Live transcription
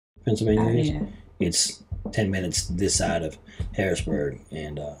Pennsylvania is. Yeah. It's 10 minutes this side of Harrisburg,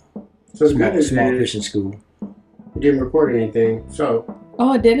 and So it's good small Christian school. We didn't record anything, so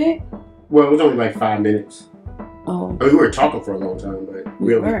Oh, did it? well, it was only like 5 minutes. Oh, I mean, we were talking for a long time, but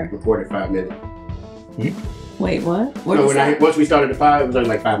we only were. recorded 5 minutes. wait, what? No, once we started the 5, it was only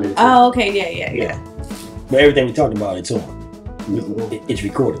like 5 minutes. Oh, okay, yeah. But everything we talked about, it's on. No. It's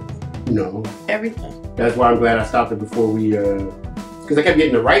recorded. No. Everything. That's why I'm glad I stopped it before we, because I kept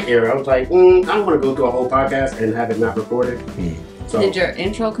getting the right error. I was like, I don't want to go through a whole podcast and have it not recorded. So, Did your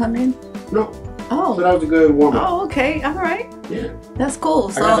intro come in? No. Oh. So that was a good warm-up. Oh, okay. All right. Yeah. That's cool.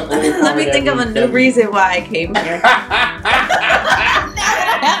 So got the only let me part think of a that new we- reason why I came here.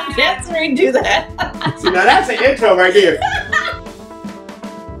 Let's redo that. See, now that's an intro right there.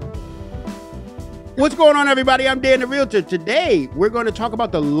 What's going on, everybody? I'm Dan the Realtor. Today, we're going to talk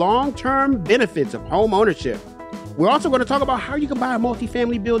about the long-term benefits of home ownership. We're also going to talk about how you can buy a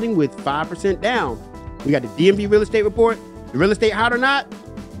multifamily building with 5% down. We got the DMV real estate report, the real estate hot or not,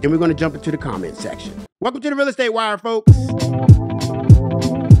 and we're going to jump into the comment section. Welcome to the Real Estate Wire, folks.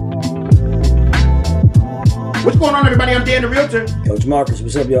 What's going on, everybody? I'm Dan the Realtor. Coach Marcus,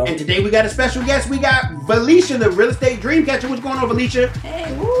 what's up, y'all? And today we got a special guest. We got Valiesha, the real estate dream catcher. What's going on, Valiesha?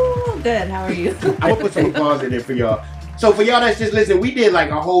 Hey, woo, good. How are you? I'm gonna put some applause in there for y'all. So for y'all that's just listening, we did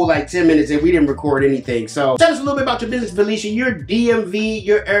like a whole 10 minutes and we didn't record anything. So tell us a little bit about your business, Valiesha. You're DMV,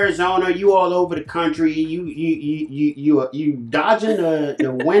 you're Arizona, you all over the country. You dodging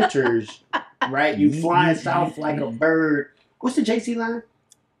the winters, right? You flying south like a bird. What's the JC line?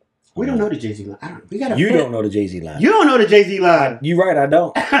 We don't know the JC line. You don't know the Jay-Z line. You don't know the JC line. You right, I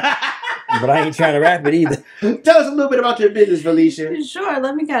don't. But I ain't trying to rap it either. Tell us a little bit about your business, Valiesha. Sure.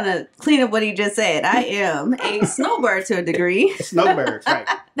 Let me kind of clean up what he just said. I am a snowbird to a degree. Snowbirds, right?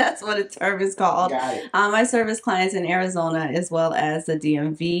 That's what a term is called. Got it. I service clients in Arizona as well as the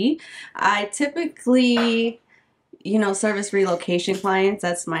DMV. I typically, service relocation clients.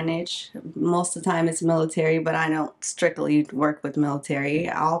 That's my niche. Most of the time it's military, but I don't strictly work with military.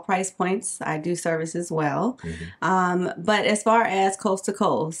 All price points. I do service as well. Mm-hmm. But as far as coast to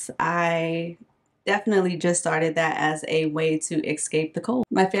coast, I definitely just started that as a way to escape the cold.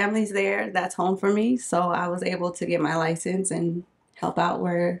 My family's there. That's home for me. So I was able to get my license and help out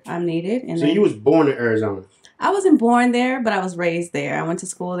where I'm needed. And So you was born in Arizona. I wasn't born there, but I was raised there. I went to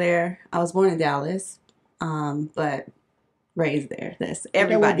school there. I was born in Dallas. But raised there. That's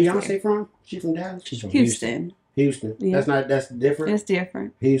everybody. Where Beyonce from? She from Dallas? She's from Houston. Houston. Yeah. That's different. It's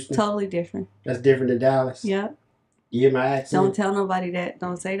different. Houston. Totally different. That's different than Dallas. Yep. You hear my accent? Don't tell nobody that.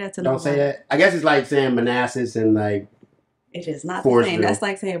 Don't say that to Don't nobody. say that. I guess it's like saying Manassas and like. It is not the Forestville. same. That's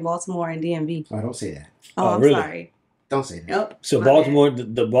like saying Baltimore and DMV. Oh, don't say that. Oh, Oh, I'm really? sorry. Don't say that. Nope. So My Baltimore,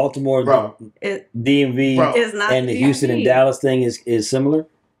 the Baltimore, Bro, DMV, Bro. It's not and the DMV. Houston and Dallas thing is similar?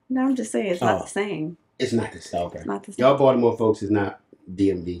 No, I'm just saying it's not Oh. the same. it's not the same. Okay. It's not the same. Y'all Baltimore folks is not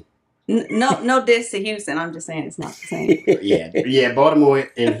DMV. No diss to Houston. I'm just saying it's not the same. Yeah. Baltimore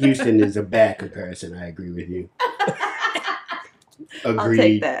and Houston is a bad comparison. I agree with you. Agreed. I'll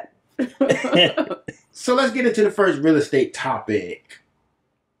take that. So let's get into the first real estate topic.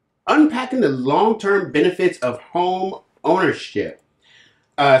 Unpacking the long-term benefits of home ownership.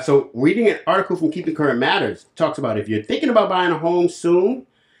 So reading an article from Keeping Current Matters talks about if you're thinking about buying a home soon,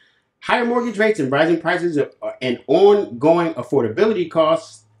 higher mortgage rates and rising prices and ongoing affordability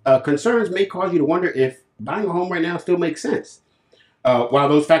costs concerns may cause you to wonder if buying a home right now still makes sense. While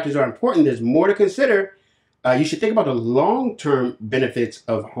those factors are important, there's more to consider. You should think about the long-term benefits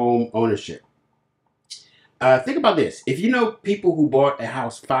of home ownership. Think about this. If you know people who bought a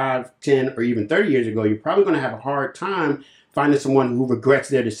house 5, 10, or even 30 years ago, you're probably going to have a hard time finding someone who regrets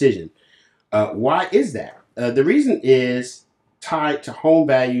their decision. Why is that? The reason is tied to home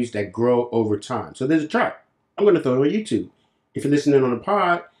values that grow over time. So there's a chart. I'm going to throw it on YouTube. If you're listening on the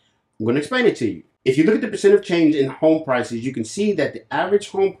pod, I'm going to explain it to you. If you look at the percent of change in home prices, you can see that the average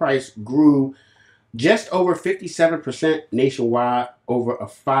home price grew just over 57% nationwide over a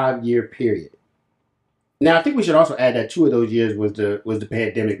 5-year period. Now, I think we should also add that 2 of those years was the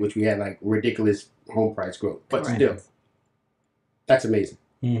pandemic, which we had like ridiculous home price growth. But Correct. still, that's amazing.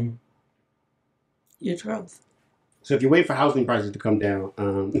 Mm-hmm. Your growth. So if you wait for housing prices to come down,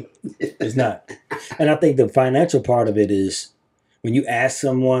 It's not. And I think the financial part of it is when you ask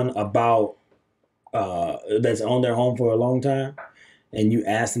someone about that's owned their home for a long time, and you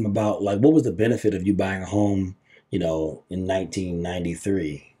ask them about like what was the benefit of you buying a home, in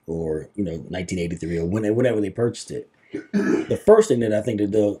 1993 or 1983 or whenever they purchased it, the first thing that I think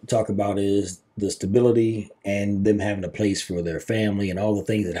that they'll talk about is the stability and them having a place for their family and all the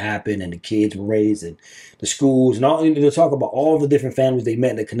things that happen and the kids were raised and the schools and all. They'll talk about all the different families they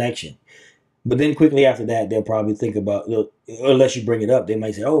met and the connection. But then quickly after that, they'll probably think about, unless you bring it up, they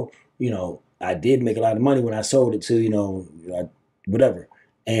might say, oh, I did make a lot of money when I sold it to, whatever.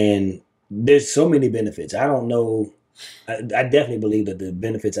 And there's so many benefits. I don't know. I definitely believe that the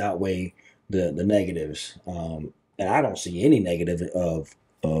benefits outweigh the negatives. And I don't see any negative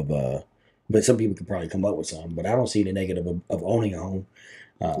but some people could probably come up with some, but I don't see any negative of owning a home.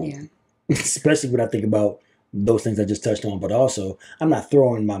 Yeah. Especially when I think about those things I just touched on, but also I'm not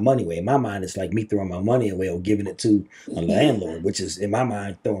throwing my money away. In my mind, it's like me throwing my money away or giving it to a landlord, which is in my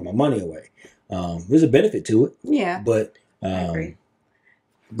mind throwing my money away. There's a benefit to it. Yeah. But I agree.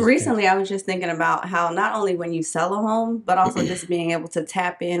 Recently, I was just thinking about how not only when you sell a home, but also just being able to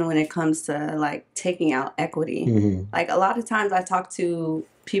tap in when it comes to like taking out equity. Mm-hmm. Like a lot of times I talk to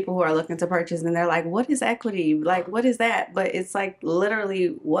people who are looking to purchase and they're like, what is equity? Like, what is that? But it's like literally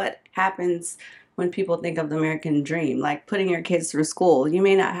what happens when people think of the American dream, like putting your kids through school. You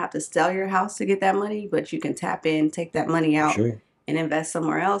may not have to sell your house to get that money, but you can tap in, take that money out. Sure. And invest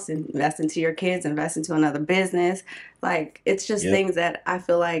somewhere else, invest into your kids, invest into another business. Like, it's just things that I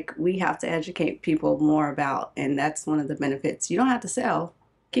feel like we have to educate people more about. And that's one of the benefits. You don't have to sell.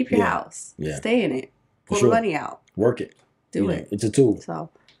 Keep your house. Yeah. Stay in it. Pull sure. the money out. Work it. Do it. It's a tool. So.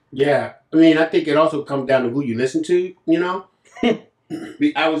 Yeah. I mean, I think it also comes down to who you listen to,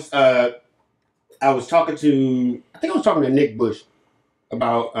 I was talking to Nick Bush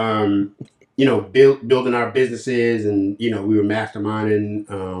about, building our businesses, and we were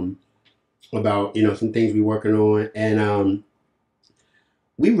masterminding about some things we working on, and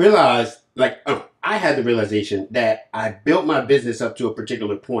we realized, I had the realization that I built my business up to a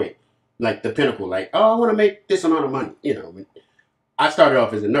particular point, like the pinnacle, like, oh, I want to make this amount of money. I started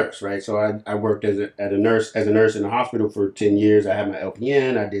off as a nurse, right? So I worked as a nurse in a hospital for 10 years. I had my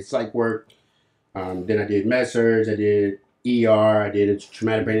LPN. I did psych work. Then I did med surg. I did ER. I did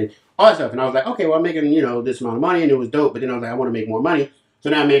traumatic brain, all that stuff. And I was like, okay, well, I'm making, this amount of money, and it was dope. But then I was like, I want to make more money.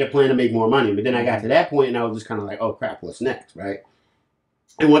 So then I made a plan to make more money. But then I got to that point, and I was just kind of like, oh, crap, what's next, right?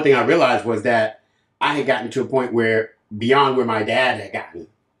 And one thing I realized was that I had gotten to a point where, beyond where my dad had gotten,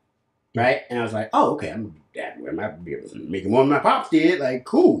 right? And I was like, oh, okay, I'm where my making more than my pops did. Like,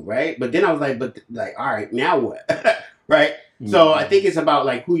 cool, right? But then I was like, all right, now what? Right? Mm-hmm. So I think it's about,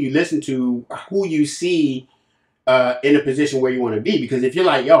 like, who you listen to, who you see in a position where you want to be. Because if you're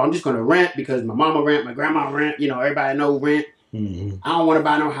like, yo, I'm just going to rent because my mama rent, my grandma rent, everybody know rent. Mm-hmm. I don't want to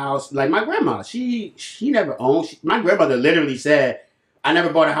buy no house. Like my grandma, she never owned. My grandmother literally said, I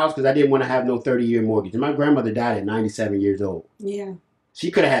never bought a house because I didn't want to have no 30-year mortgage. And my grandmother died at 97 years old. Yeah. She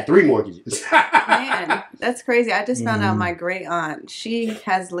could have had 3 mortgages. Man, that's crazy. I just found out my great aunt, she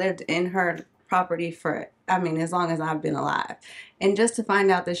has lived in her property for, as long as I've been alive. And just to find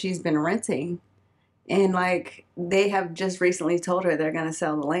out that she's been renting, and like they have just recently told her they're going to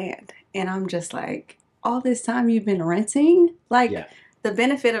sell the land. And I'm just like, all this time you've been renting? Like, the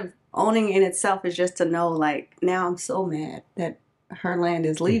benefit of owning in itself is just to know, like, now I'm so mad that her land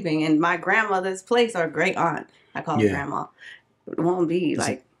is leaving. And my grandmother's place, or great aunt, I call her grandma, it won't be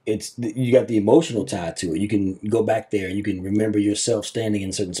like. You got the emotional tie to it. You can go back there and you can remember yourself standing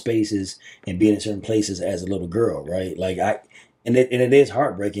in certain spaces and being in certain places as a little girl, right? Like and it is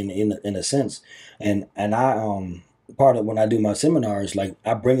heartbreaking in a sense. And I part of when I do my seminars, like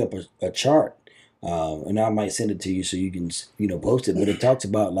I bring up a chart, and I might send it to you so you can post it. But it talks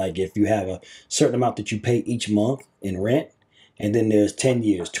about, like, if you have a certain amount that you pay each month in rent, and then there's 10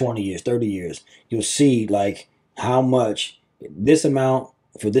 years, 20 years, 30 years, you'll see like how much this amount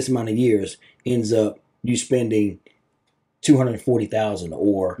for this amount of years ends up you spending $240,000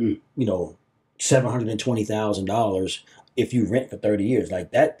 or $720,000 if you rent for 30 years.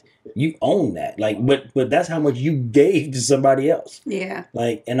 Like that, you own that. Like, but that's how much you gave to somebody else. Yeah.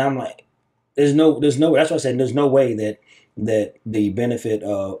 Like, and I'm like, there's no. That's what I said. There's no way that the benefit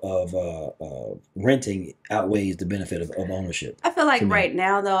of renting outweighs the benefit of ownership. I feel like right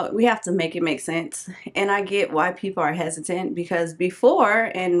now, though, we have to make it make sense. And I get why people are hesitant, because before,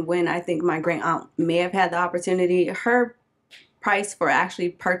 and when I think my great aunt may have had the opportunity, her price for actually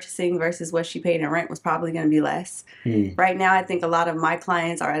purchasing versus what she paid in rent was probably going to be less. Right now, I think a lot of my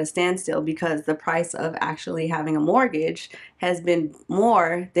clients are at a standstill because the price of actually having a mortgage has been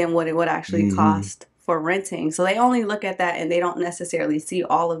more than what it would actually cost for renting. So they only look at that and they don't necessarily see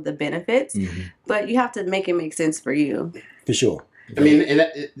all of the benefits, but you have to make it make sense for you. For sure. I mean, and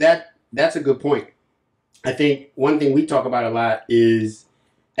that's a good point. I think one thing we talk about a lot is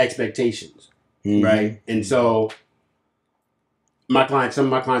expectations, right? And so some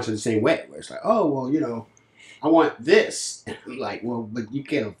of my clients are the same way, where it's like, oh, well, you know, I want this. And I'm like, well, but you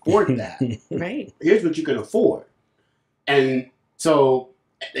can't afford that. Right. Here's what you can afford. And so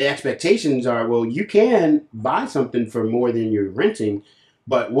the expectations are, well, you can buy something for more than you're renting,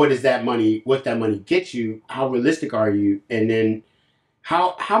 but what's that money get you? How realistic are you? And then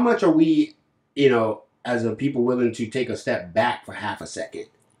how much are we, you know, as a people willing to take a step back for half a second?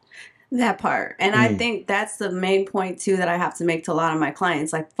 That part. And I think that's the main point too that I have to make to a lot of my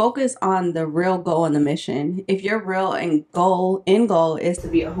clients. Like, focus on the real goal and the mission. If your real end goal is to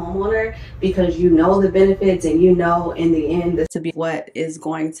be a homeowner because you know the benefits and you know in the end this to be what is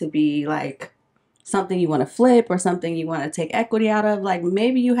going to be like something you want to flip or something you want to take equity out of, like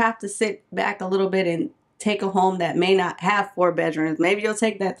maybe you have to sit back a little bit and take a home that may not have 4 bedrooms. Maybe you'll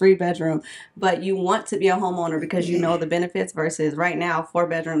take that 3 bedroom, but you want to be a homeowner because you know the benefits versus right now, 4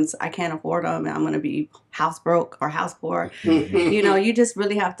 bedrooms, I can't afford them and I'm going to be house broke or house poor. You know, you just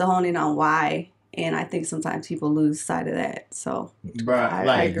really have to hone in on why. And I think sometimes people lose sight of that. So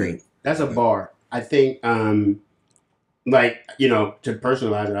I agree. That's a bar. I think, like, you know, to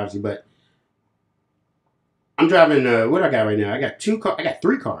personalize it, obviously, but I'm driving, what I got right now? I got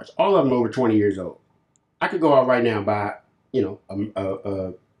 3 cars, all of them over 20 years old. I could go out right now and buy, you know,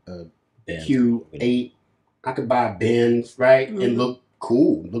 a Q8. I could buy a Benz, right? And look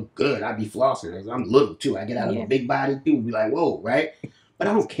cool, look good. I'd be flossing. I'm little too. I get out of a big body, people be like, whoa, right? But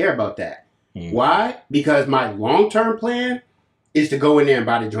I don't care about that. Why? Because my long-term plan is to go in there and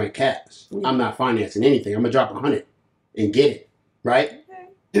buy the joint cash. I'm not financing anything. I'm going to drop 100 and get it, right?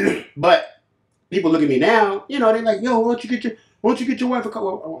 But people look at me now, you know, they're like, yo, why don't you get your wife a car?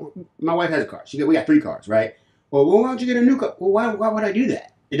 Well, my wife has a car. We got 3 cars, right? Well, why don't you get a new car? Well, why would I do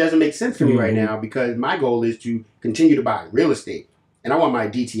that? It doesn't make sense for me right now because my goal is to continue to buy real estate. And I want my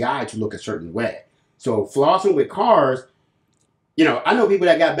DTI to look a certain way. So flossing with cars, you know, I know people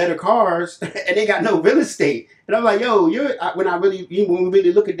that got better cars and they got no real estate. And I'm like, yo, when we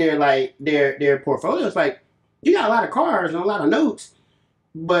really look at their portfolio, it's like, you got a lot of cars and a lot of notes,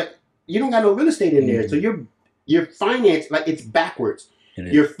 but you don't got no real estate in there. So you're financing, like, it's backwards.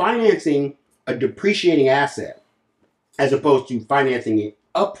 You're financing a depreciating asset as opposed to financing an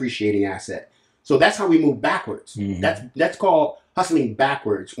appreciating asset. So that's how we move backwards. That's called hustling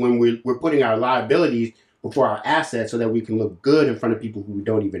backwards, when we're putting our liabilities before our assets so that we can look good in front of people who we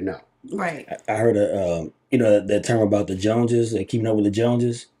don't even know. Right. I heard you know, that term about the Joneses and keeping up with the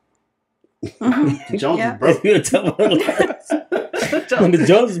Joneses. The Joneses broke. When the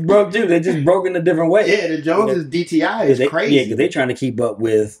Joneses broke too, they just broke in a different way. Yeah, the Joneses DTI is crazy. Yeah, because they're trying to keep up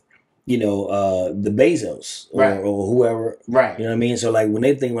with, you know, the Bezos or whoever. Right. You know what I mean? So like when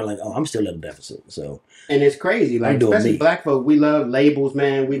they think we're like, oh, I'm still at a deficit. So and it's crazy. Like especially black folk, we love labels,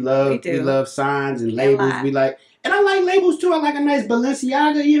 man. We love signs and labels. We like, and I like labels too. I like a nice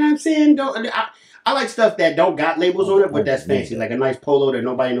Balenciaga, you know what I'm saying? I like stuff that don't got labels on it, but that's fancy. Like a nice polo that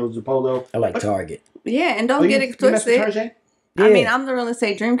nobody knows is a polo. I like Target. Yeah, and don't get it twisted. I mean, I'm the real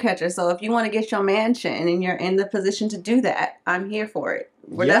estate dream catcher, so if you want to get your mansion and you're in the position to do that, I'm here for it.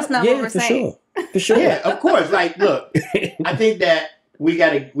 Well, that's not what we're saying. For sure. Yeah, of course. Like, look, I think that we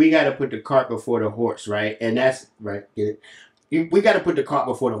gotta put the cart before the horse, right? And that's right. We gotta put the cart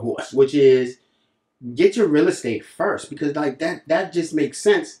before the horse, which is get your real estate first, because like that just makes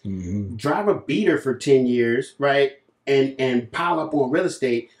sense. Drive a beater for 10 years, right? And pile up on real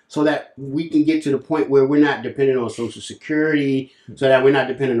estate so that we can get to the point where we're not dependent on Social Security, so that we're not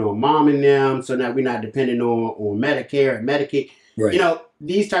dependent on mom and them, so that we're not dependent on Medicare and Medicaid. Right. You know,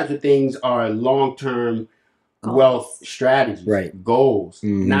 these types of things are long-term wealth strategies, goals,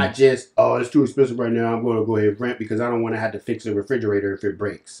 not just, oh, it's too expensive right now, I'm going to go ahead and rent because I don't want to have to fix the refrigerator if it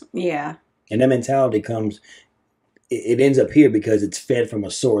breaks. Yeah. And that mentality comes, it ends up here because it's fed from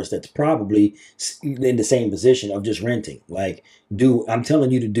a source that's probably in the same position of just renting. Like, I'm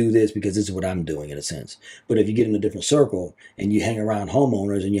telling you to do this because this is what I'm doing in a sense. But if you get in a different circle and you hang around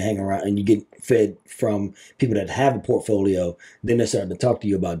homeowners and you hang around and you get fed from people that have a portfolio, then they're starting to talk to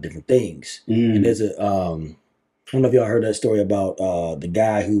you about different things. And there's I don't know if y'all heard that story about the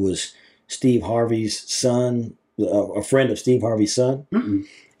guy who was Steve Harvey's son, a friend of Steve Harvey's son.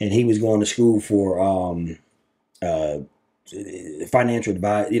 And he was going to school for financial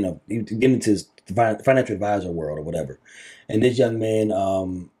advice, you know, getting into his financial advisor world or whatever. And this young man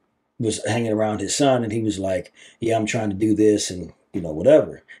was hanging around his son, and he was like, yeah, I'm trying to do this and, you know,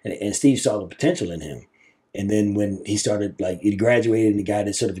 whatever. And Steve saw the potential in him. And then when he started, like, he graduated and he got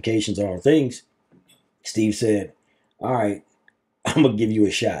his certifications and all the things, Steve said, all right, I'm going to give you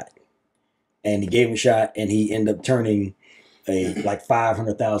a shot. And he gave him a shot, and he ended up turning a like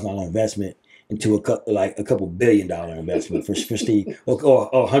 $500,000 investment into a couple $1 billion investment for Steve,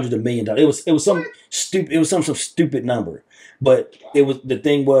 or hundreds of $1 million. It was some stupid number, but the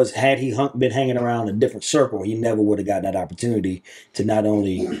thing was, had he been hanging around a different circle, he never would have gotten that opportunity to not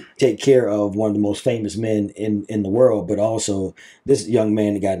only take care of one of the most famous men in the world, but also this young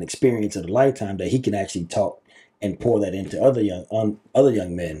man that got an experience of a lifetime that he can actually talk and pour that into other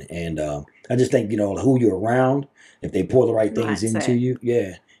young men. And I just think, who you're around, if they pour the right things into you,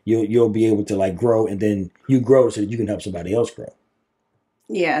 you'll be able to like grow, and then you grow so that you can help somebody else grow.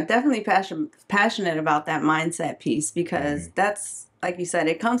 Yeah, definitely passionate about that mindset piece, because that's, like you said,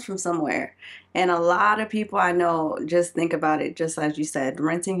 it comes from somewhere. And a lot of people I know just think about it, just as you said,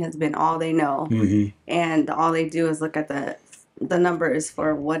 renting has been all they know. And all they do is look at the numbers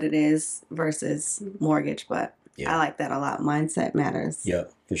for what it is versus mortgage. But I like that a lot. Mindset matters. Yeah,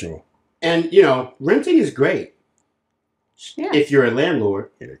 for sure. And, renting is great. Yeah. If you're a landlord.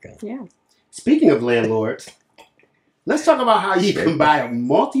 Here it comes. Yeah. Speaking of landlords, let's talk about how you can buy a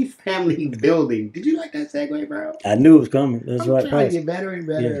multi-family building. Did you like that segue, bro? I knew it was coming. That's right. Trying to get better and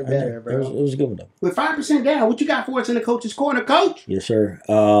better and better, bro. It was a good one, though. With 5% down, what you got for us in the Coach's Corner, Coach? Yes, sir.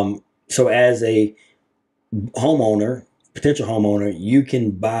 So as a potential homeowner, you can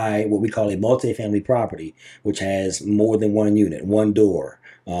buy what we call a multi-family property, which has more than one unit, one door,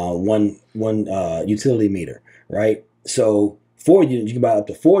 one utility meter, right? So 4 units, you can buy up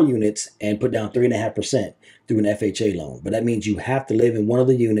to 4 units and put down 3.5% through an FHA loan. But that means you have to live in one of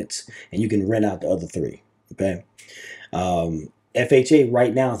the units and you can rent out the other 3. Okay. FHA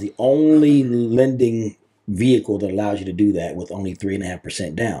right now is the only lending vehicle that allows you to do that with only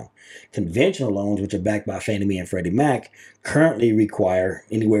 3.5% down. Conventional loans, which are backed by Fannie Mae and Freddie Mac, currently require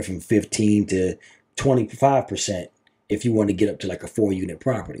anywhere from 15 to 25% if you want to get up to like a 4-unit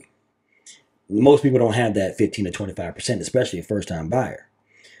property. Most people don't have that 15 to 25%, especially a first-time buyer.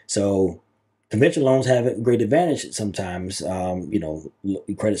 So conventional loans have a great advantage sometimes,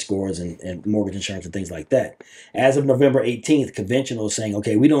 credit scores and mortgage insurance and things like that. As of November 18th, conventional is saying,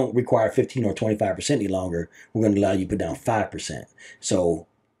 okay, we don't require 15 or 25% any longer. We're going to allow you to put down 5%. So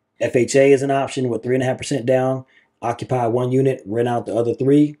FHA is an option with 3.5% down, occupy 1 unit, rent out the other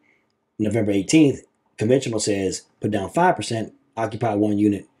 3. November 18th, conventional says put down 5%, occupy 1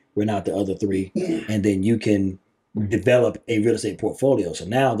 unit, rent out the other 3, and then you can develop a real estate portfolio. So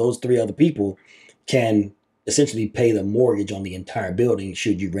now those 3 other people can essentially pay the mortgage on the entire building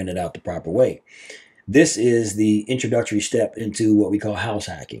should you rent it out the proper way. This is the introductory step into what we call house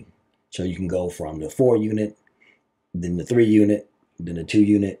hacking. So you can go from the 4 unit, then the 3 unit, then the 2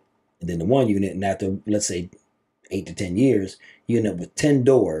 unit, and then the 1 unit. And after, let's say, 8 to 10 years, you end up with 10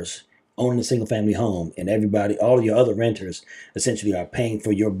 doors, owning a single family home, and all of your other renters essentially are paying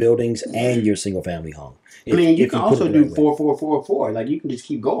for your buildings and your single family home. You can also do 4, 4, 4, 4. Like, you can just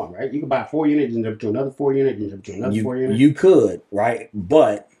keep going, right? You can buy 4 units, end up to another 4 unit, end up to another 4 unit. You could, right?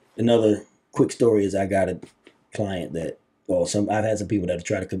 But another quick story is I got a client that, I've had some people that have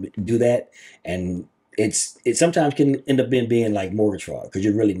tried to do that, and it sometimes can end up being like mortgage fraud, because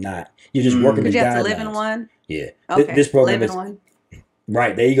you're really not. You're just working the guidelines. You have to live in one? Yeah. Okay. This program live in one.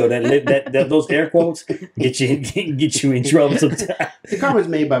 Right, there you go. That those air quotes get you in trouble sometimes. The comments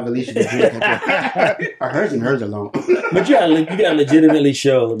made by Valiesha Johnson. Hers and hers alone. But you gotta legitimately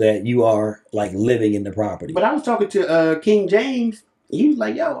show that you are like living in the property. But I was talking to King James. He was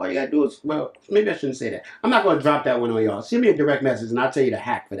like, "Yo, all you gotta do is maybe I shouldn't say that. I'm not gonna drop that one on y'all. Send me a direct message and I'll tell you the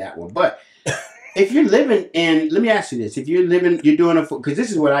hack for that one." But if you're living in, let me ask you this: if you're doing because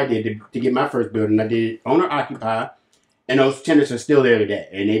this is what I did to get my first building. I did owner occupied. And those tenants are still there today,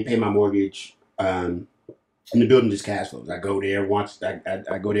 and they pay my mortgage. And the building just cash flows. I go there once.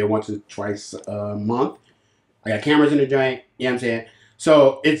 I go there once or twice a month. I got cameras in the joint. You know what I'm saying?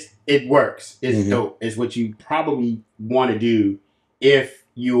 So it works. It's dope. It's what you probably want to do if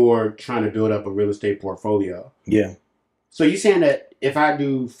you're trying to build up a real estate portfolio. Yeah. So you're saying that if I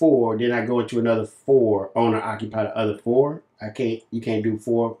do 4, then I go into another 4, owner occupy the other 4. You can't do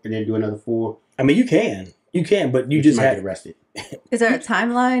 4 and then do another 4. I mean, you can, but you just might have get arrested. Is there a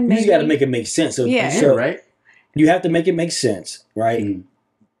timeline? You just got to make it make sense. So, right? You have to make it make sense, right?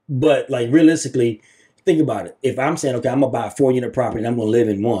 But like realistically, think about it. If I'm saying, okay, I'm gonna buy a 4-unit property and I'm gonna live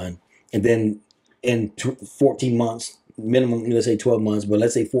in one, and then in 14 months, minimum, let's say 12 months, but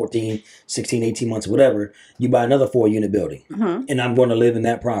let's say 14, 16, 18 months, whatever, you buy another 4-unit building, and I'm going to live in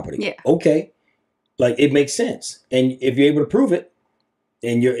that property. Yeah. Okay, like it makes sense, and if you're able to prove it,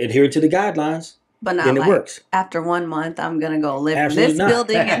 and you're adhering to the guidelines. But not then it like works. After 1 month, I'm going to go live Absolutely in this not.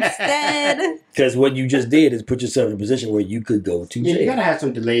 building instead. Because what you just did is put yourself in a position where you could go to jail. You got to have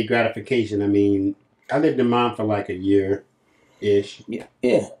some delayed gratification. I mean, I lived in mine for like a year-ish.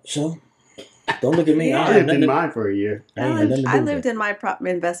 Yeah. So Don't look at me. Yeah. I lived in mine for a year. I lived in my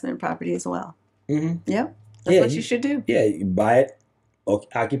investment property as well. Mm-hmm. Yep. That's what you should do. Yeah, you buy it,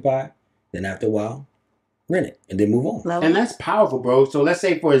 occupy, then after a while, rent it, and then move on. And that's powerful, bro. So let's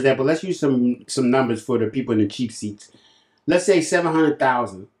say, for example, let's use some numbers for the people in the cheap seats. Let's say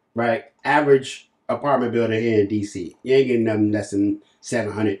 700,000, right? Average apartment building here in DC. You ain't getting nothing less than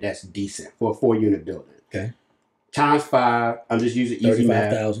 700. That's decent for a 4-unit building. Okay. Times 5. I'm just using easy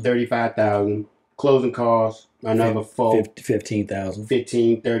math. 35,000. Closing costs, another 15,000.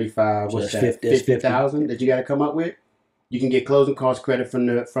 15, 35. What's that? 50,000 that you got to come up with. You can get closing cost credit from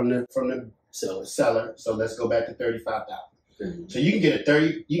the seller. So let's go back to 35,000. Mm-hmm. So you can get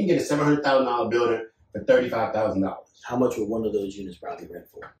a $700,000 building for $35,000. How much would one of those units probably rent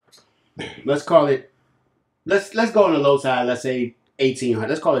for? Let's call it. Let's go on the low side. Let's say 1,800.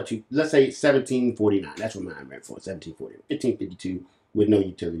 Let's call it let's say 1,749. That's what mine rent for. 1,749, 1,552 with no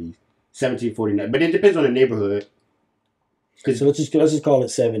utilities. 1,749, but it depends on the neighborhood. So let's just call it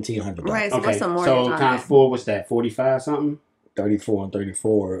 $1,700. Right. So okay. what's the mortgage on times 4, what's that? 45 something. 34 and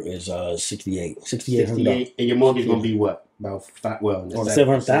 34 is 68. 68, and your mortgage gonna be what? About 5. Well,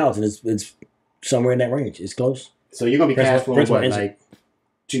 700,000. It's somewhere in that range. It's close. So you're gonna be cash flowing what, like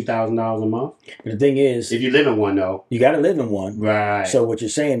 $2,000 a month? But the thing is, if you live in one, though, you got to live in one, right? So what you're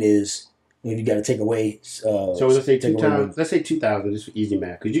saying is, you got to take away. So let's say 2,000. Let's say 2,000. Just for easy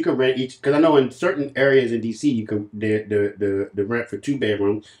math, because you can rent each. Because I know in certain areas in DC, you can the rent for 2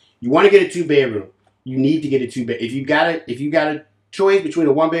 bedrooms. You want to get a 2-bedroom. You need to get a 2-bed. If you got a choice between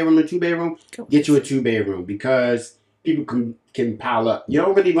a 1-bedroom and a 2-bedroom, get you a 2-bedroom because people can pile up. You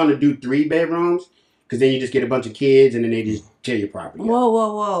don't really want to do 3 bedrooms because then you just get a bunch of kids and then they just tear your property.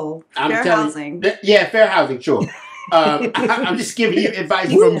 Whoa! Fair housing. Yeah, fair housing. Sure. I'm just giving you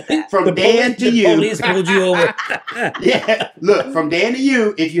advice from Dan to you. Police pulled you over. Yeah, look, from Dan to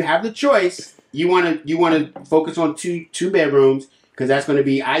you. If you have the choice, you want to focus on two bedrooms because that's going to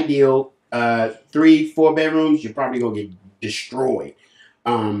be ideal. 3, 4 bedrooms, you're probably gonna get destroyed.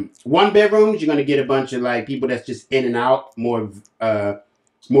 1 bedrooms, you're gonna get a bunch of like people that's just in and out.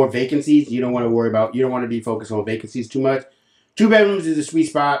 More vacancies. You don't want to worry about. You don't want to be focused on vacancies too much. 2 bedrooms is a sweet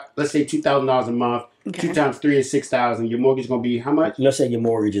spot. Let's say $2,000 a month. Okay. 2 times 3 is 6,000. Your mortgage is gonna be how much? Let's say your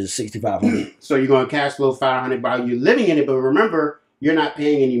mortgage is $6,500. So you're gonna cash flow $500 while you're living in it. But remember, you're not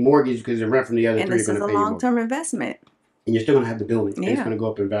paying any mortgage because the rent from the other 3 is gonna pay. And this is a long-term investment. And you're still gonna have the building. Yeah. It's gonna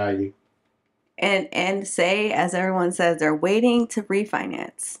go up in value. And say, as everyone says, they're waiting to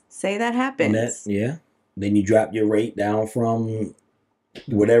refinance. Say that happens. Then you drop your rate down from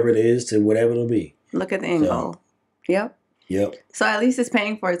whatever it is to whatever it'll be. Look at the end goal. Yep. So at least it's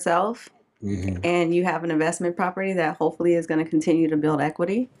paying for itself. Mm-hmm. And you have an investment property that hopefully is going to continue to build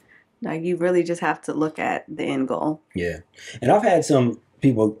equity. Like, you really just have to look at the end goal. Yeah. And I've had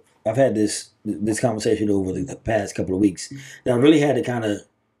this conversation over the past couple of weeks that I really had to kind of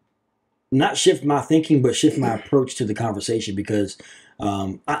not shift my thinking, but shift my approach to the conversation because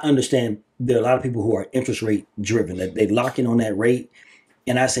I understand there are a lot of people who are interest rate driven. That they lock in on that rate.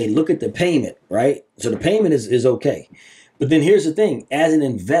 And I say, look at the payment, right? So the payment is okay. But then here's the thing. As an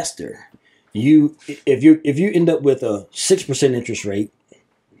investor, if you end up with a 6% interest rate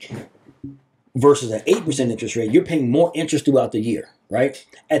versus an 8% interest rate, you're paying more interest throughout the year, right?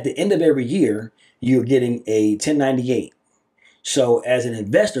 At the end of every year, you're getting a 1098. So as an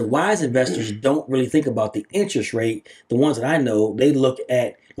investor, wise investors don't really think about the interest rate. The ones that I know, they look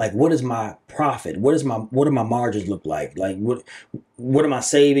at like, what is my profit? What do my margins look like? Like what am I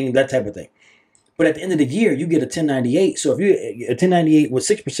saving? That type of thing. But at the end of the year, you get a 1098. So if a 1098 with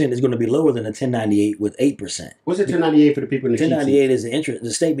 6% is going to be lower than a 1098 with 8%. What's a 1098 for the people in the 1098 is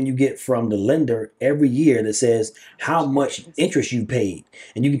the statement you get from the lender every year that says how much interest you paid.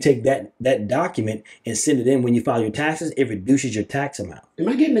 And you can take that document and send it in when you file your taxes. It reduces your tax amount. Am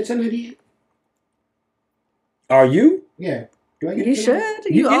I getting a 1098? Are you? Yeah. You should.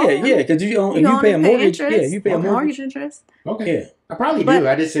 Yeah, because you pay a mortgage. Interest, yeah, you pay a mortgage interest. Okay. Yeah. I probably do.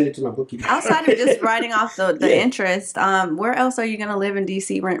 I just send it to my bookkeeper. Outside of just writing off the interest, where else are you going to live in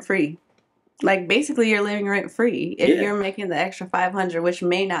DC rent free? Like, basically, you're living rent free if you're making the extra $500, which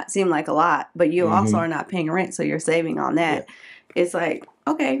may not seem like a lot, but you also are not paying rent, so you're saving on that. Yeah. It's like,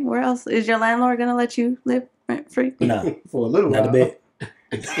 okay, where else is your landlord going to let you live rent free? No, for a little while. Not a bit.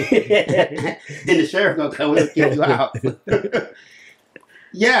 Then the sheriff gonna come and kill you out.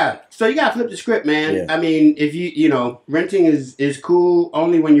 Yeah, so you gotta flip the script, man. Yeah. I mean, if you renting is cool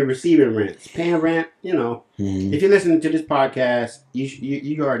only when you're receiving rents. Paying rent, if you're listening to this podcast,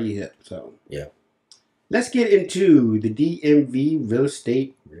 you already hip. So yeah, let's get into the DMV real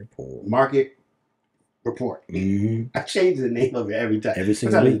estate market report. Mm-hmm. I change the name of it every time. Every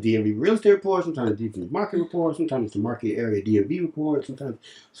single sometimes week. it's DMV real estate report, sometimes it's DMV market report, sometimes it's the market area DMV report, sometimes.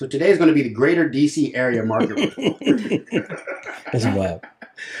 So today is going to be the greater DC area market report. That's wild.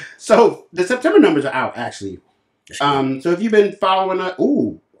 So the September numbers are out, actually. So if you've been following us,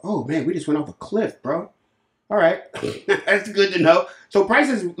 oh man, we just went off a cliff, bro. All right, that's good to know. So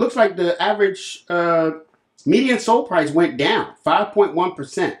prices, looks like the average median sold price went down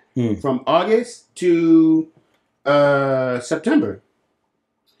 5.1% from August to September.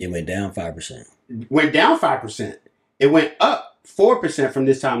 It went down 5%. Went down 5%. It went up 4% from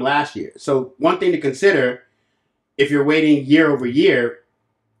this time last year. So one thing to consider, if you're waiting year over year,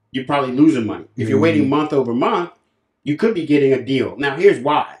 you're probably losing money. If you're waiting month over month, you could be getting a deal. Now, here's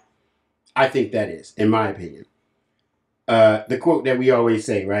why I think that is, in my opinion. The quote that we always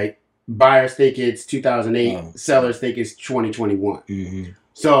say, right? Buyers think it's 2008, sellers think it's 2021. Mm-hmm.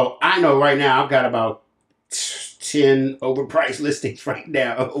 So I know right now I've got about 10 overpriced listings right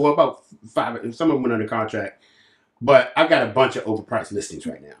now. Well, about 5. Some of them went under contract. But I've got a bunch of overpriced listings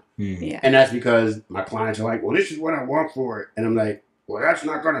right now. Mm-hmm. Yeah. And that's because my clients are like, well, this is what I want for it. And I'm like, well, that's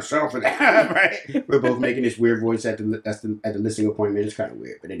not going to sell for that, right? We're both making this weird voice at the listing appointment. It's kind of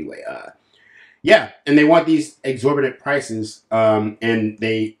weird. But anyway, yeah. And they want these exorbitant prices. And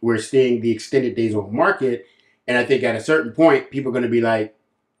we're seeing the extended days on market. And I think at a certain point, people are going to be like,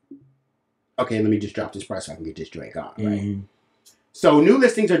 okay, let me just drop this price so I can get this drink on, right? Mm-hmm. So new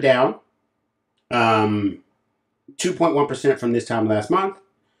listings are down 2.1% from this time last month.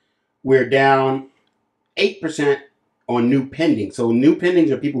 We're down 8% on new pending. So new pendings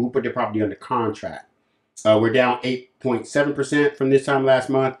are people who put their property under contract. We're down 8.7% from this time last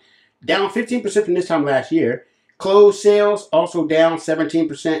month. Down 15% from this time last year. Closed sales also down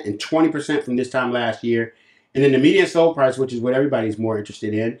 17% and 20% from this time last year. And then the median sold price, which is what everybody's more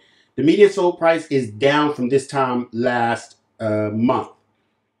interested in, the median sold price is down from this time last month.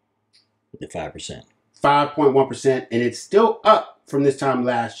 The 5%. 5.1%, and it's still up from this time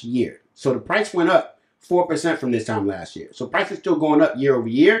last year. So the price went up 4% from this time last year. So price is still going up year over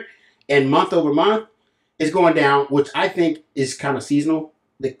year, and month over month it's going down, which I think is kind of seasonal.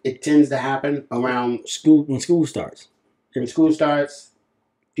 It tends to happen around when school starts. When school starts,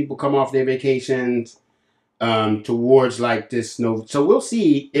 people come off their vacations towards like this. So we'll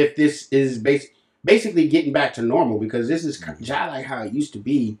see if this is basically getting back to normal, because this is kind of like how it used to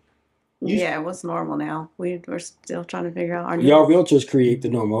be. Yeah, what's normal now? We're still trying to figure out our y'all realtors create the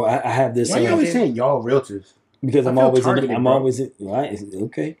normal. I have this. Why are you always saying y'all realtors? Because I'm always right.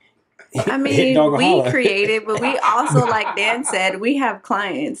 Okay. I mean, we create it, but we also, like Dan said, we have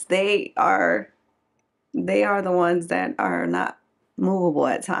clients. They are the ones that are not movable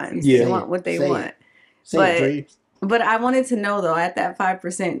at times. Yeah. They want what they want. But I wanted to know, though, at that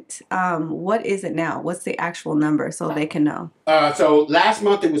 5%, what is it now? What's the actual number so they can know? So last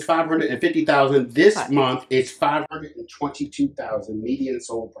month it was 550,000. This month it's 522,000 median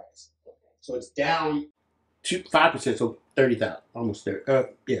sold price. So it's down 5%, so 30,000, almost 30.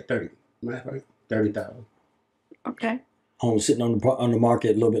 30. Am I right? 30,000. Okay. Homes sitting on the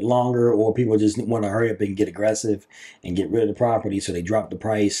market a little bit longer, or people just want to hurry up and get aggressive and get rid of the property, so they drop the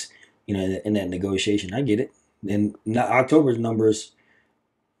price. In that negotiation, I get it. And October's numbers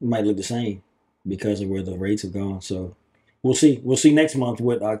might look the same because of where the rates have gone. So we'll see. We'll see next month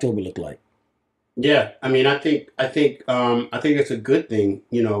what October looked like. Yeah, I mean, I think it's a good thing.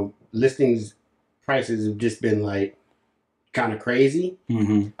 Listings prices have just been like kind of crazy.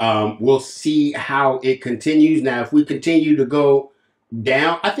 Mm-hmm. We'll see how it continues. Now, if we continue to go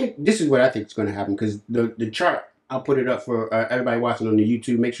down, I think this is what I think is going to happen, because the chart, I'll put it up for everybody watching on the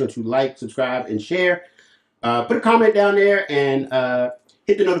YouTube. Make sure to like, subscribe, and share. Put a comment down there and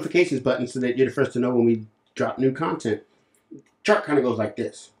hit the notifications button so that you're the first to know when we drop new content. Chart kind of goes like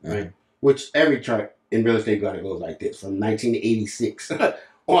this, right? Which every chart in real estate kind of goes like this from 1986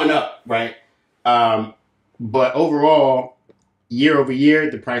 on up, right? But overall, year over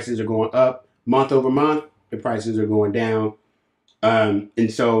year, the prices are going up. Month over month, the prices are going down. And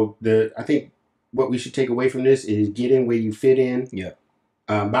so I think what we should take away from this is get in where you fit in. Yeah.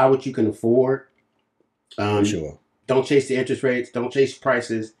 Buy what you can afford. Sure. Don't chase the interest rates. Don't chase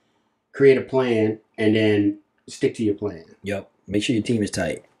prices. Create a plan and then stick to your plan. Yep. Make sure your team is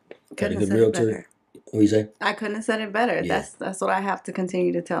tight. Got a good realtor. What you say? I couldn't have said it better. Yeah. That's what I have to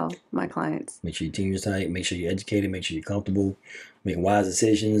continue to tell my clients. Make sure your team is tight. Make sure you're educated. Make sure you're comfortable. Make wise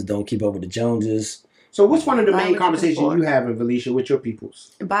decisions. Don't keep up with the Joneses. So what's one of the main conversations you have, Valiesha, with your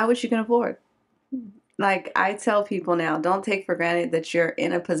peoples? Buy what you can afford. Like I tell people now, don't take for granted that you're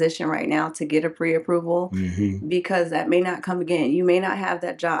in a position right now to get a pre-approval because that may not come again. You may not have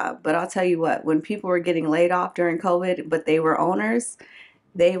that job. But I'll tell you what, when people were getting laid off during COVID, but they were owners,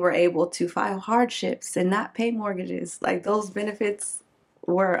 they were able to file hardships and not pay mortgages. Like those benefits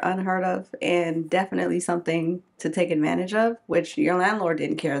were unheard of and definitely something to take advantage of, which your landlord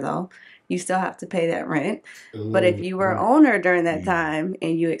didn't care though. You still have to pay that rent. But if you were owner during that time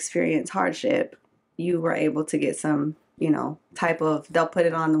and you experienced hardship, you were able to get some, type of, they'll put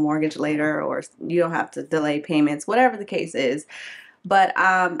it on the mortgage later or you don't have to delay payments, whatever the case is. But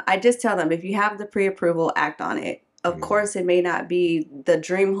I just tell them, if you have the pre-approval, act on it. Of course, it may not be the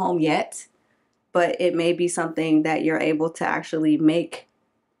dream home yet, but it may be something that you're able to actually make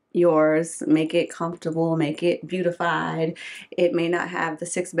yours, make it comfortable, make it beautified. It may not have the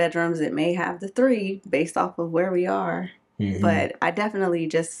 6 bedrooms, it may have the 3 based off of where we are. But I definitely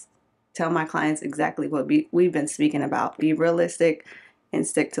just tell my clients exactly what we've been speaking about. Be realistic and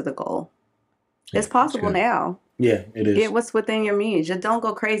stick to the goal. It's possible now. Yeah, it is. Get what's within your means. Just don't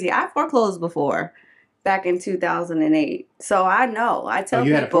go crazy. I foreclosed before, back in 2008. So I know. I tell people.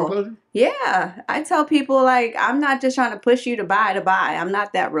 You had a foreclosure? Yeah. I tell people, like, I'm not just trying to push you to buy. I'm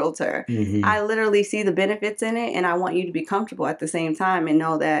not that realtor. I literally see the benefits in it, and I want you to be comfortable at the same time and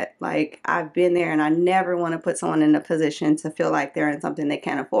know that, like, I've been there, and I never want to put someone in a position to feel like they're in something they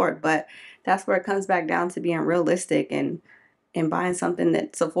can't afford. But that's where it comes back down to being realistic and buying something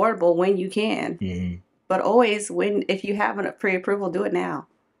that's affordable when you can. But always, if you have a pre-approval, do it now.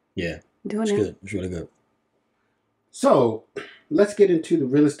 Yeah. Do it It's now. good. It's really good. So, let's get into the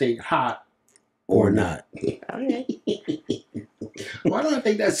real estate hot Or not. Okay. Why do I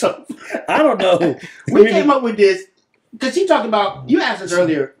think that's so? I don't know. We came up with this because you talked about, you asked us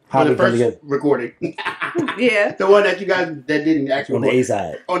earlier How on the we come first together. recording. Yeah. The one that you guys that didn't actually On the record. A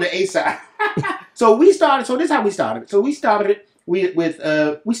side. On the A side. So this is how we started. So we started it with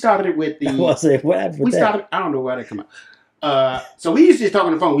the Well, I said, what happened with that? I don't know why that come out. So we used to just talk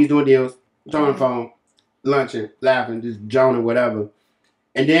on the phone. We was doing deals, talking on the phone, lunching, laughing, just joning, whatever.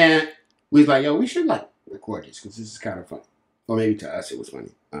 And then we was like, yo, we should like record this because this is kind of fun. Or maybe to us it was funny.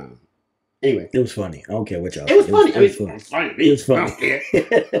 Anyway. It was funny. I don't care what y'all It was funny. It was funny. It was funny. I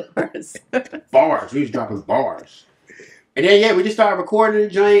don't care. Bars. We was dropping bars. And then, we just started recording the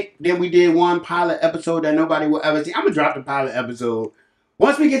joint. Then we did one pilot episode that nobody will ever see. I'm going to drop the pilot episode.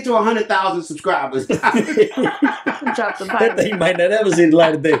 Once we get to 100,000 subscribers. Drop the That pilot. thing might not ever see the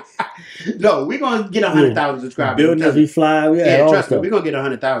light of day. No, we're going to get 100,000 subscribers. Building as we fly. Yeah, all trust me. stuff. We're going to get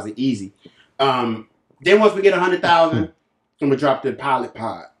 100,000 easy. Then once we get 100,000, I'm going to drop the pilot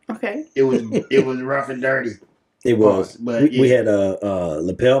pod. Okay. It was rough and dirty. It was. But we had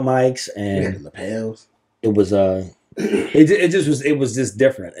lapel mics, and we had lapels. it was it was just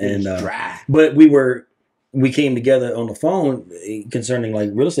different, and It was dry. but we came together on the phone concerning like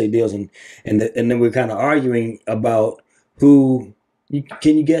real estate deals, and then we were kind of arguing about who.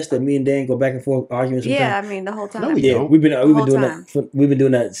 Can you guess that me and Dan go back and forth arguing sometimes? Yeah, I mean, the whole time. No, we Yeah, don't. we've been whole doing time. that. We've been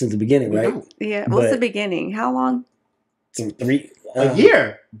doing that since the beginning, We right? don't. Yeah. What's But- the beginning? How long? 3 A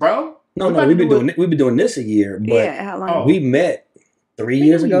year, bro. No, We're about we've to been do we've been doing this a year, but Yeah, how long? Oh. we met 3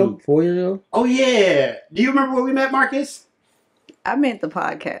 years ago, 4 years ago. Oh yeah. Do you remember where we met, Marcus? I meant the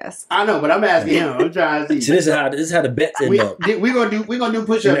podcast. I know, but I'm asking him. I'm trying to So see. this is how the bets end up. We're gonna do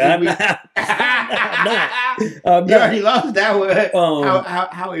push-ups. I'm this not. week. I'm You already not. lost that one. Um,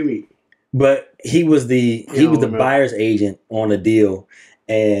 How we meet? But he was the remember. buyer's agent on a deal,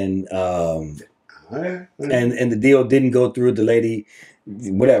 and and the deal didn't go through. The lady,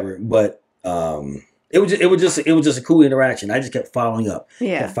 whatever. But it was just a cool interaction. I just kept following up,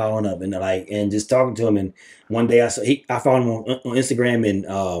 Yeah. and just talking to him. And one day I found him on Instagram,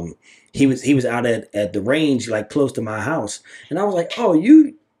 and he was out at the range, like close to my house, and I was like, oh,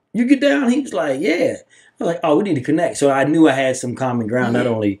 you get down? He was like, yeah. I was like, oh, we need to connect. So I knew I had some common ground. Not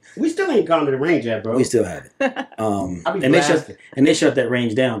only We still ain't gone to the range yet, bro. we still have it, I'll be and blasted. they shut that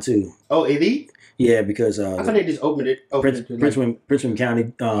range down too. Oh, elite? Yeah, because I thought they just opened it. Prince William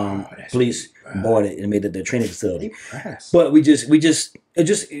County that's police right. bought it and made it their training facility. They pressed. But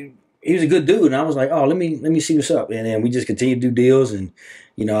he was a good dude, and I was like, oh, let me see what's up, and then we just continued to do deals, and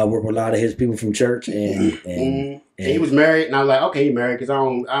I work with a lot of his people from church, and And he was married, and I was like, okay, you married, because I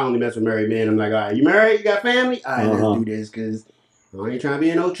only mess with married men. I'm like, all right, you married? You got family? All right, let's do this, because I ain't trying to be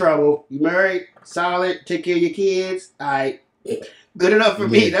in no trouble. You married? Solid? Take care of your kids? All right. Good enough for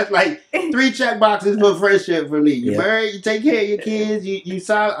me. That's like 3 check boxes for friendship for me. You Yeah. married? You take care of your kids? You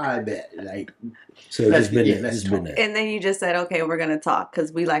solid? I bet. Like, So it's just been yeah, that. let's It's been talk. that. And then you just said, okay, we're going to talk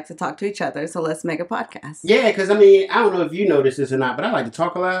because we like to talk to each other. So let's make a podcast. Yeah, because I mean, I don't know if you noticed this or not, but I like to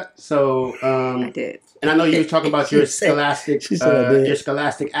talk a lot. So, I did. and I know you were talking about your She said your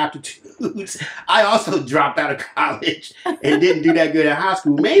scholastic aptitudes. I also dropped out of college and didn't do that good in high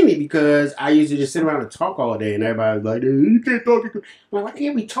school, mainly because I used to just sit around and talk all day, and everybody was like, "You can't talk." I'm like, why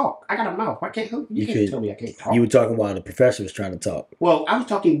can't we talk? I got a mouth. Why can't you can't tell me I can't talk? You were talking while the professor was trying to talk. Well, I was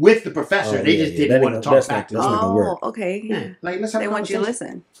talking with the professor. Oh, They yeah, just yeah. didn't want to talk back to That's me. not gonna work. Okay. Yeah, like let's have They a want you to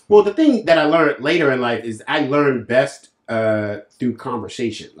conversation. listen. Well, the thing that I learned later in life is I learned best through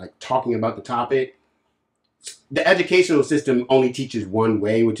conversation, like talking about the topic. The educational system only teaches one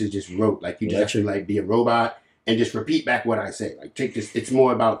way, which is just rote. Like you just have to like be a robot and just repeat back what I say. Like take this. It's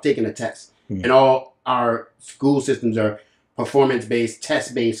more about taking a test. And all our school systems are performance-based,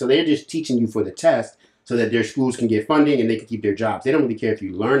 test-based. So they're just teaching you for the test so that their schools can get funding and they can keep their jobs. They don't really care if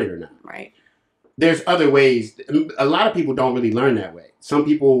you learn it or not. Right. There's other ways. A lot of people don't really learn that way. Some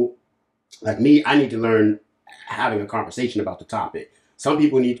people, like me, I need to learn having a conversation about the topic. Some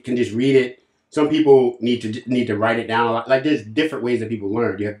people can just read it. Some people need to write it down a lot. Like there's different ways that people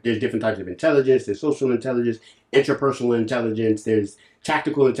learn. There's different types of intelligence. There's social intelligence, interpersonal intelligence. There's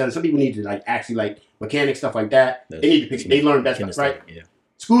tactical intelligence. Some people need to like actually like mechanics, stuff like that. They need to pick. They learn best, right? Yeah.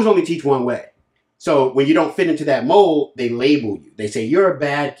 Schools only teach one way. So when you don't fit into that mold, they label you. They say you're a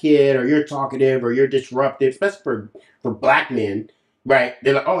bad kid, or you're talkative, or you're disruptive. Especially for black men, right?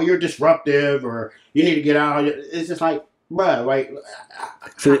 They're like, oh, you're disruptive, or you need to get out. It's just like, bruh, right?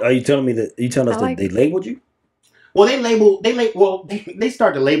 So are you telling me that that they labeled you? Well, they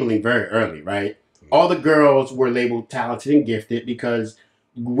started labeling very early, right? All the girls were labeled talented and gifted because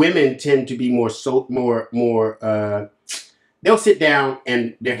women tend to be more they'll sit down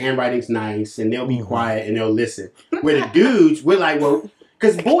and their handwriting's nice and they'll be quiet and they'll listen. Where the dudes, we're like, well,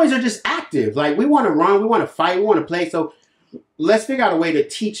 because boys are just active. Like we want to run, we want to fight, we want to play. So let's figure out a way to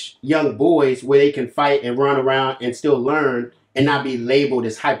teach young boys where they can fight and run around and still learn and not be labeled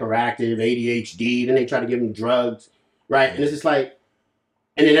as hyperactive, ADHD. Then they try to give them drugs, right? And it's just like,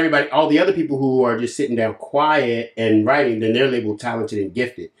 and then all the other people who are just sitting down quiet and writing, then they're labeled talented and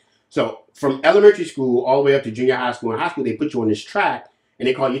gifted. So from elementary school all the way up to junior high school and high school, they put you on this track and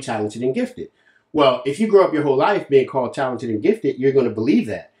they call you talented and gifted. Well, if you grow up your whole life being called talented and gifted, you're going to believe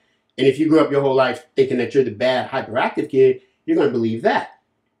that. And if you grew up your whole life thinking that you're the bad, hyperactive kid, you're going to believe that.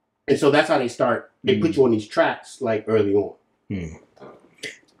 And so that's how they put you on these tracks like early on.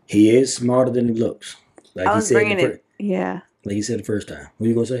 He is smarter than he looks. Like I he was said bringing it. Yeah. Like you said the first time. What are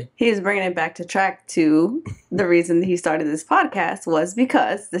you going to say? He is bringing it back to track to the reason he started this podcast was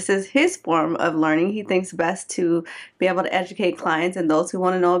because this is his form of learning. He thinks best to be able to educate clients and those who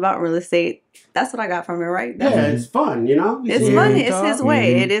want to know about real estate. That's what I got from it, right? It's fun, you know? It's fun. It's his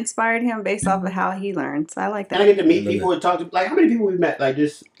way. It inspired him based off of how he learns. I like that. And I get to meet people and talk to, like, how many people we've met? Like,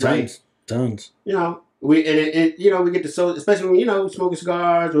 just, Tons. You know, we get to, especially when, you know, smoking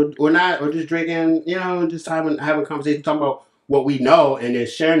cigars or not, or just drinking, you know, just having a conversation, talking about what we know and then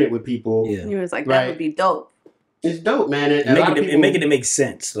sharing it with people. Yeah. He was like, that would be dope. It's dope, man. And making it make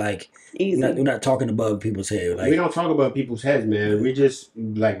sense. Like, we're not talking above people's head. Like, we don't talk about people's heads, man. We just,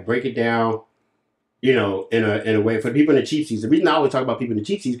 like, break it down, you know, in a way. For the people in the cheap seats, the reason I always talk about people in the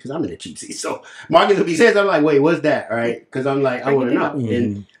cheap seats because I'm in the cheap seats. So Marcus, if he says, I'm like, wait, what's that, right? Because I'm like, I want to know.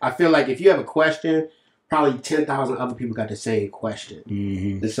 And I feel like if you have a question, probably 10,000 other people got the same question.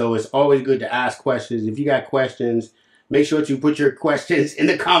 And so it's always good to ask questions. If you got questions, make sure to put your questions in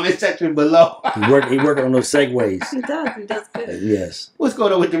the comment section below. He working on those segues. He does good. Yes. What's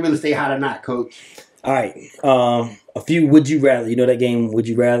going on with the real estate hot or not, Coach? All right. A few would you rather. You know that game, Would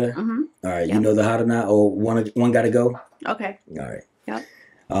You Rather? Mm-hmm. All right. Yep. You know the hot or not, or one got to go? Okay. All right. Yep.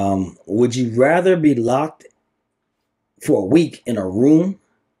 Would you rather be locked for a week in a room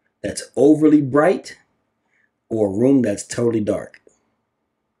that's overly bright or a room that's totally dark?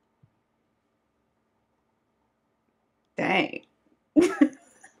 Dang.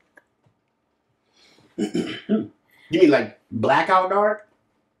 You mean like blackout dark?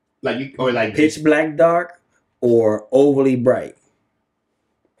 Or like pitch black dark or overly bright?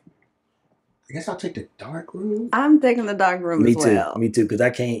 I guess I'll take the dark room. I'm taking the dark room as well. Me too, because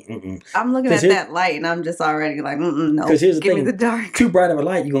I can't. I'm looking at that light and I'm just already like, no. Because here's the Give thing. me the dark. Too bright of a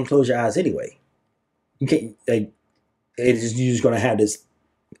light, you're going to close your eyes anyway. You can't, like, you're just going to have this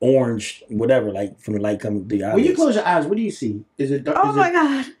orange, whatever, like, from the light coming through your eyes. When you close your eyeyes, what do you see? Is it dark? Oh my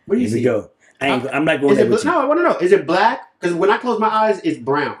God. What do you see? Here we go. I'm not going there with you. No, I want to know. Is it black? Because when I close my eyes, it's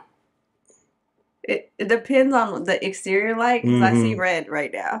brown. It depends on the exterior light because I see red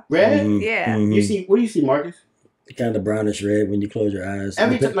right now. Red? Yeah. You see? What do you see, Marcus? The kind of brownish red when you close your eyes.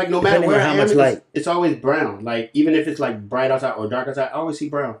 Every time, like no matter where I how am, much light. it's always brown. Like even if it's like bright outside or dark outside, I always see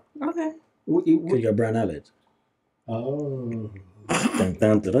brown. Okay. Because you got brown eyelids. Oh. Dun,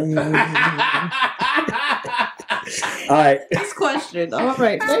 dun, dun, dun. All right. Next question. All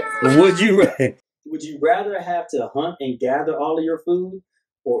right. Next. Would you rather have to hunt and gather all of your food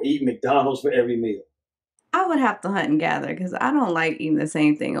or eat McDonald's for every meal? I would have to hunt and gather because I don't like eating the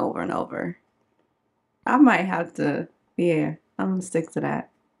same thing over and over. I might have to, I'm going to stick to that.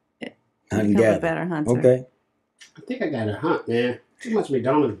 Hunt and Become gather. a better hunter. Okay. I think I gotta hunt, man. Too much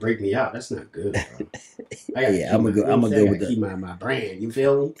McDonald's break me out. That's not good, bro. I'm gonna go with keep my brand. You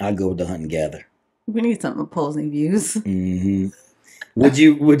feel me? I'll go with the hunt and gather. We need some opposing views. Mm-hmm. Would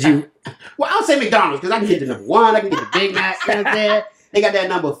you? Well, I'll say McDonald's because I can get the number 1. I can get the Big Mac. You know what I'm saying? They got that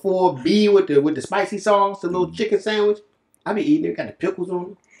number 4B with the spicy sauce, the little chicken sandwich. I be eating it. Got the pickles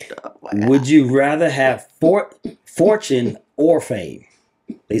on it. Would you rather have fortune or fame?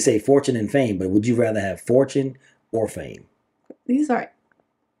 They say fortune and fame, but would you rather have fortune or fame? I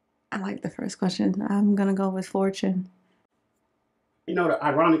like the first question. I'm going to go with fortune. You know, the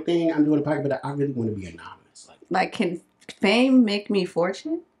ironic thing, I'm doing a podcast, but I really want to be anonymous. Like, can fame make me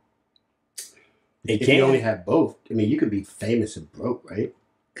fortune? If you only have both, I mean, you could be famous and broke, right?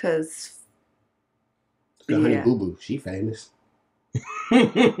 Because Honey Boo Boo, she famous.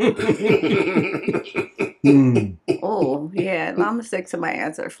 Oh, yeah. I'm going to stick to my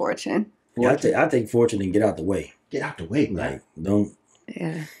answer, fortune. Yeah, I take fortune and get out the way. Get out the way, right? Like, don't.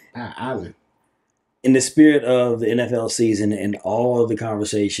 Yeah. Island. In the spirit of the NFL season and all of the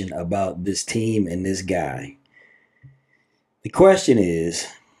conversation about this team and this guy, the question is,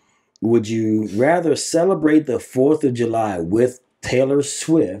 would you rather celebrate the 4th of July with Taylor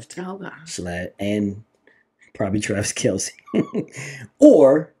Swift and probably Travis Kelce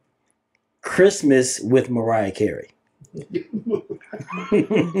or Christmas with Mariah Carey?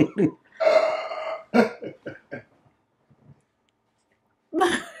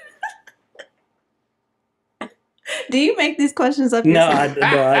 Do you make these questions up? No,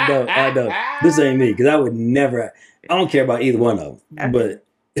 I don't. This ain't me because I would never. I don't care about either one of them. But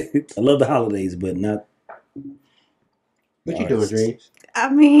I love the holidays, but not. What you doing, Dreams? I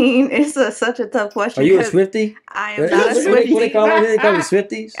mean, it's such a tough question. Are you a Swiftie? I am not a Swiftie. What they call it? They call it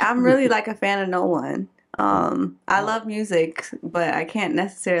Swifties? I'm really like a fan of no one. I love music, but I can't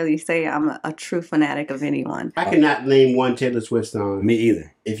necessarily say I'm a true fanatic of anyone. I cannot name one Taylor Swift song. Me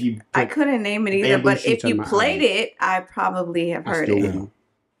either. I couldn't name it either, but if you played it, I probably have heard it.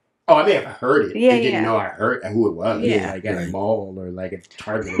 Oh, I may have heard it. Yeah, I didn't know I heard who it was. Yeah. Like at a mall or like at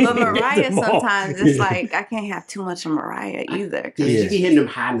Target. But Mariah sometimes it's like I can't have too much of Mariah either. She be hitting them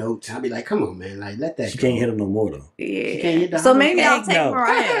high notes. I'll be like, come on, man, like let that. She can't hit them no more though. Yeah. So maybe I'll take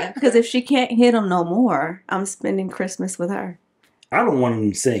Mariah because if she can't hit them no more, I'm spending Christmas with her. I don't want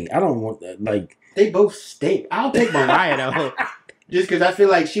them to sing. I don't want like they both stink. I'll take Mariah though. Just because I feel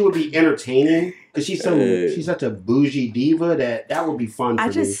like she would be entertaining. Because she's such a bougie diva that would be fun for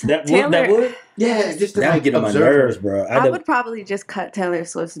me. That would? Yeah, just to that would get on my nerves, bro. I would probably just cut Taylor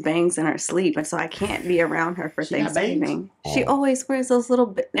Swift's bangs in her sleep, and so I can't be around her for Thanksgiving. She always wears those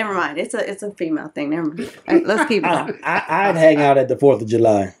little. Never mind, it's a female thing. Never mind. Right, let's keep going. I'd hang out at the 4th of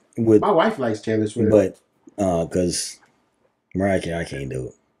July with my wife likes Taylor Swift, but because Mariah Carey, I can't do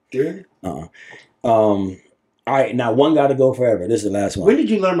it. Really? All right, now one got to go forever. This is the last one. When did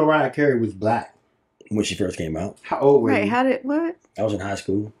you learn Mariah Carey was black? When she first came out. How old were you? Right, how did, what? I was in high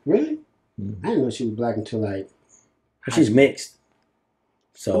school. Really? Mm-hmm. I didn't know she was black until like... She's mixed.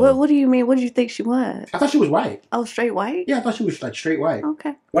 So what do you mean? What did you think she was? I thought she was white. Oh, straight white? Yeah, I thought she was like straight white.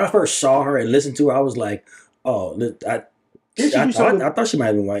 Okay. When I first saw her and listened to her, I was like, oh, I thought she might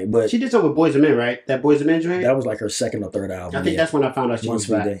have been white, but... She did something with Boys and Men, right? That Boys and Men joint? That was like her second or third album. I think that's when I found out she was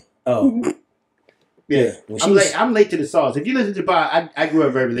black. Oh. Yeah, I'm late to the sauce. If you listen to Bob, I grew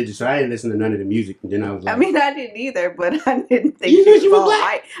up very religious, so I didn't listen to none of the music. And then I was like, I mean, I didn't either, but I didn't think you knew she was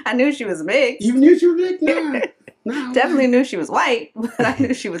black. I knew she was mixed. You knew she was mixed? No. Definitely knew she was white, but I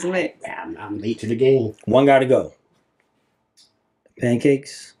knew she was mixed. I'm late to the game. One got to go.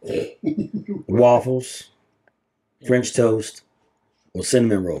 Pancakes, waffles, French toast, or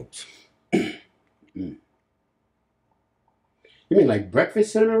cinnamon rolls. You mean like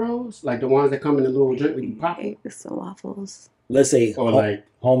breakfast cinnamon rolls? Like the ones that come in a little drink with you pop? Pancakes and waffles. Let's say like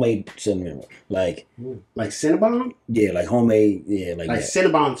homemade cinnamon roll. Like Cinnabon? Yeah, like homemade, yeah, like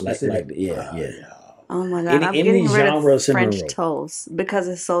Cinnabon specific. Yeah. Oh my God, I'm getting rid of French toast because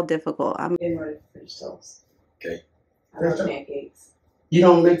it's so difficult. I'm getting rid of French toast. Okay. I love pancakes. You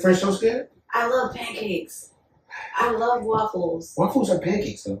don't make French toast good? I love pancakes. I love waffles. Waffles are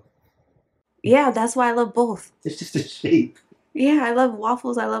pancakes though. Yeah, that's why I love both. It's just a shape. Yeah, I love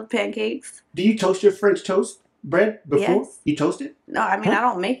waffles. I love pancakes. Do you toast your French toast bread before? Yes. You toast it? No, I mean, I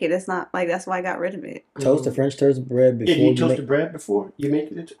don't make it. It's not like that's why I got rid of it. Toast the French toast bread before Yeah, do you toast the bread before you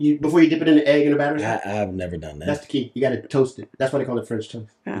make it? Before you dip it in the egg and the batter? I've never done that. That's the key. You got to toast it. That's why they call it French toast.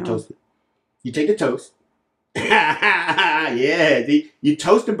 You Uh-huh. toast it. You take the toast. Yeah, you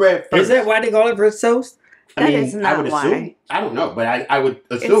toast the bread first. Is that why they call it French toast? That is not I would why. assume. I don't know, but I would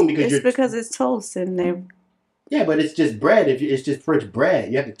assume It's because it's toast and they. Yeah, but it's just bread. It's just French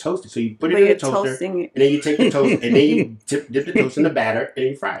bread. You have to toast it. So you put it in the toaster, and then you take the toast, and then you dip the toast in the batter, and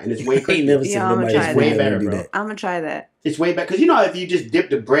you fry it. And it's way crispy. Never seen nobody it's way better, bro. I'm gonna try that. It's way better because you know if you just dip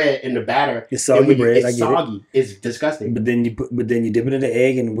the bread in the batter, it's soggy bread. It's soggy. It's disgusting. But then you dip it in the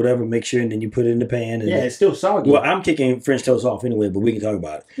egg and whatever mixture, and then you put it in the pan. And yeah, it's still soggy. Well, I'm kicking French toast off anyway, but we can talk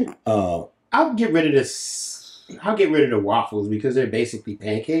about it. I'll get rid of this. I'll get rid of the waffles because they're basically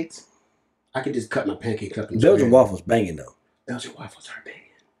pancakes. I could just cut my pancakes up. Belgian waffles banging though. Belgian waffles are banging.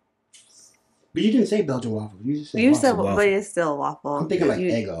 But you didn't say Belgian waffles. You just said You waffle. said, but it's still a waffle. I'm thinking like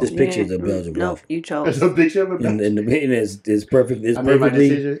Eggo. There's pictures of Belgian Nope, waffle. you chose. There's a picture of it. And it's perfect. It's I made my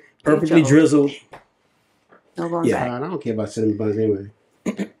decision. perfectly drizzled. No going Yeah. back. I don't care about cinnamon buns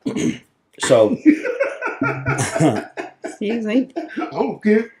anyway. So Excuse me. I don't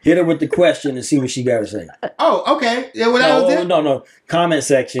care. hit her with the question and see what she got to say. Oh, okay. Yeah, well, that was it. No. Comment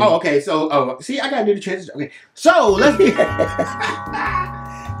section. Oh, okay. So, see, I gotta do the transition. Okay, so let's get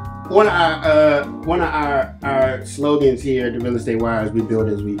one of our slogans here at the Real Estate Wires: we build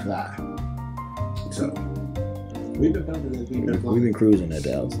as we fly. So we've been building as we build. We've been cruising at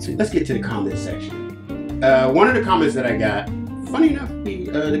the altitude. Let's get to the comment section. One of the comments that I got, funny enough,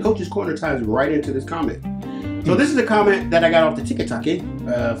 the Coach's Corner ties right into this comment. So this is a comment that I got off the TikTok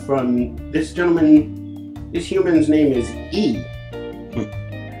from this gentleman. This human's name is E.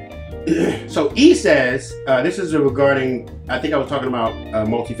 So E says, this is regarding, I think I was talking about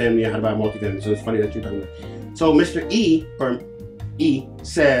multifamily and how to buy multifamily. So it's funny that you're talking about it. So Mr. E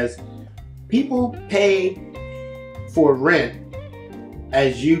says, people pay for rent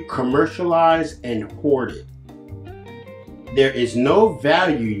as you commercialize and hoard it. There is no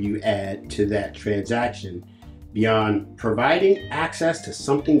value you add to that transaction beyond providing access to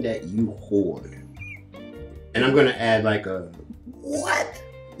something that you hoard. And I'm going to add like a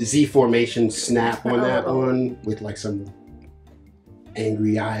Z formation snap on that one with like some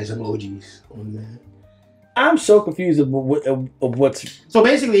angry eyes emojis on that. I'm so confused of what's. So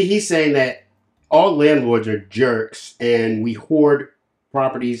basically he's saying that all landlords are jerks and we hoard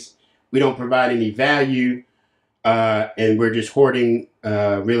properties. We don't provide any value. And we're just hoarding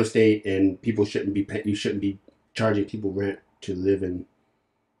real estate, and people shouldn't be charging people rent to live in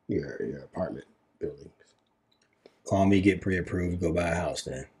your apartment buildings. Call me, get pre-approved, go buy a house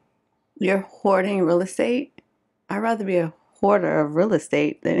then. You're hoarding real estate? I'd rather be a hoarder of real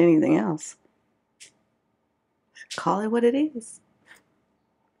estate than anything else. Call it what it is.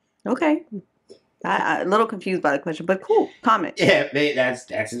 Okay. I'm a little confused by the question, but cool. Comment. Yeah,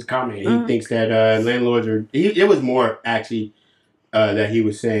 that's his comment. He thinks that landlords are... it was more, actually, that he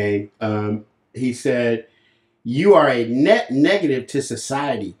was saying. He said, you are a net negative to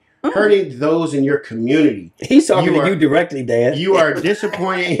society, hurting those in your community. He's talking to you directly, Dad. You are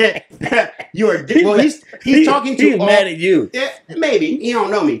disappointing. Well, he's talking to He's mad at you. Yeah, maybe. He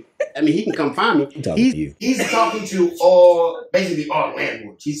don't know me. I mean, he can come find me. He's talking to you. He's talking to basically all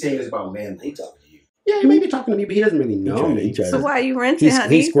landlords. He's saying this about landlords. He's talking to you. Yeah, he may be talking to me, but he doesn't really know me. So why are you renting,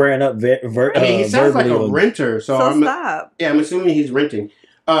 honey? He's squaring up. He sounds like a renter. So stop. I'm assuming he's renting.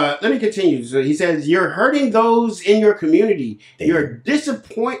 Let me continue. So he says, you're hurting those in your community. Damn.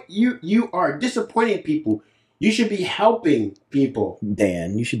 You are disappointing people. You should be helping people.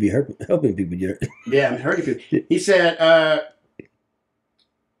 Dan, you should be helping people. Yeah, I'm hurting people. He said,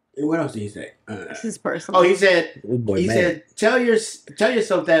 what else did he say? This is personal. Oh, he said, tell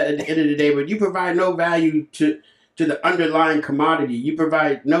yourself that at the end of the day, but you provide no value to the underlying commodity. You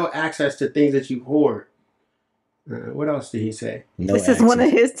provide no access to things that you hoard. What else did he say? This is one of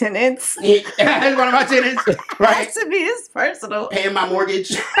his tenants. That's one of my tenants. Right. Has to be his personal. Paying my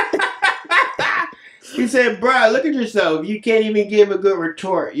mortgage. He said, bruh, look at yourself. You can't even give a good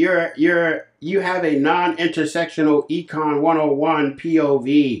retort. You have a non-intersectional Econ 101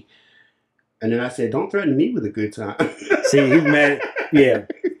 POV. And then I said, don't threaten me with a good time. See, he's mad. Yeah.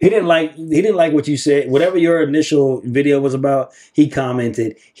 He didn't like what you said. Whatever your initial video was about, he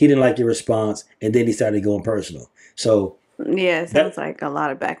commented. He didn't like your response, and then he started going personal. So yeah, it sounds like a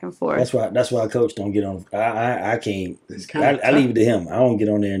lot of back and forth. That's why Coach don't get on. I can't. I leave it to him. I don't get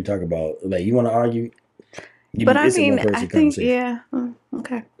on there and talk about, like, you want to argue. But I mean, I think, yeah,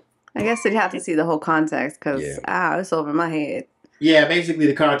 okay. I guess you'd have to see the whole context because it's over my head. Yeah, basically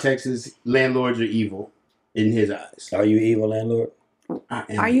the context is landlords are evil in his eyes. Are you evil landlord? I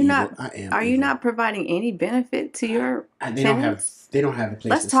am Are you evil. not? I am Are you evil. not providing any benefit to your They tenants? don't have a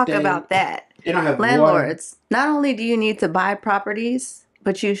place Let's to talk stay. about that. They don't have Landlords, not only do you need to buy properties,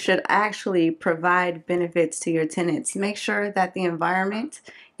 but you should actually provide benefits to your tenants. Make sure that the environment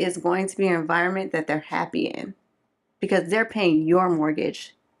is going to be an environment that they're happy in because they're paying your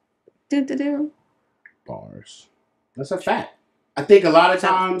mortgage. Do. Bars. That's a fact. I think a lot of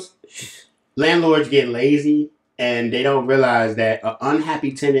times landlords get lazy and they don't realize that an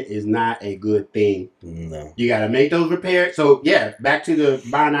unhappy tenant is not a good thing. No. You got to make those repairs. So, yeah, back to the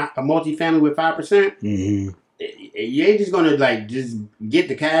buying a multifamily with 5%. Mm-hmm. You ain't just going to, like, just get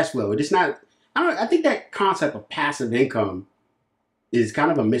the cash flow. It's not... I think that concept of passive income is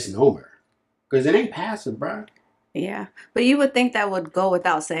kind of a misnomer. Because it ain't passive, bro. Yeah. But you would think that would go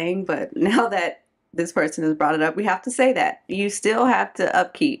without saying. But now that this person has brought it up, we have to say that. You still have to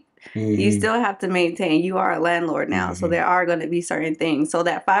upkeep. Mm-hmm. You still have to maintain. You are a landlord now. Mm-hmm. So there are going to be certain things. So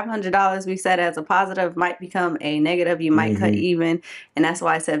that $500 we said as a positive might become a negative. You might cut even. And that's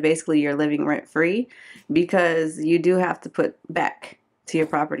why I said basically you're living rent free because you do have to put back to your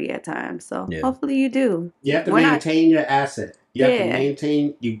property at times. So hopefully you do. You have to maintain your asset. You have to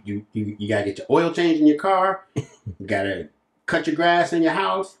maintain, you got to get your oil changed in your car. You got to cut your grass in your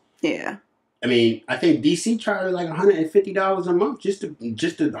house. Yeah. I mean, I think DC charges like $150 a month just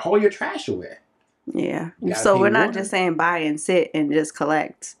to haul your trash away. Yeah. So we're not just saying buy and sit and just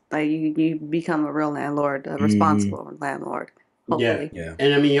collect. Like you become a real landlord, a responsible landlord. Hopefully. Yeah.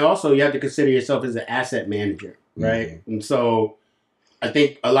 And I mean, you have to consider yourself as an asset manager, right? Mm-hmm. And so I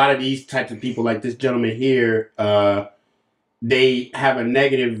think a lot of these types of people, like this gentleman here, they have a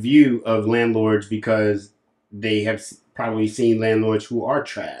negative view of landlords because they have probably seen landlords who are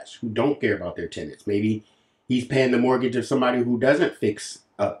trash, who don't care about their tenants. Maybe he's paying the mortgage of somebody who doesn't fix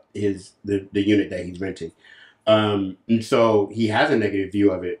up the unit that he's renting. And so he has a negative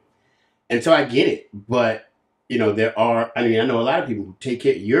view of it. And so I get it. But, I know a lot of people who take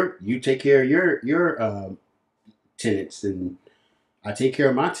care, you take care of your tenants, and I take care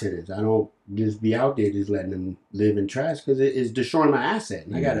of my tenants. I don't just be out there just letting them live in trash because it is destroying my asset.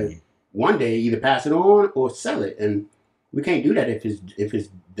 And I got to one day either pass it on or sell it. And we can't do that if it's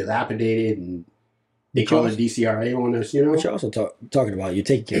dilapidated and they call it DCRA on us, But you're also talking about you're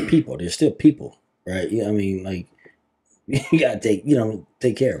taking care of people. There's still people, right? I mean, like, you got to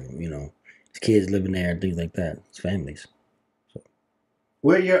take care of them, It's kids living there and things like that. It's families. So.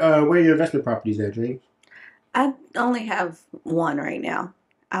 Where are your investment properties at, James? I only have one right now.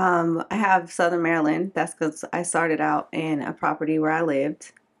 I have Southern Maryland. That's because I started out in a property where I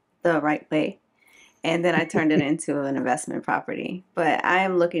lived the right way. And then I turned it into an investment property. But I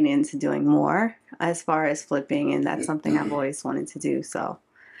am looking into doing more as far as flipping. And that's something I've always wanted to do. So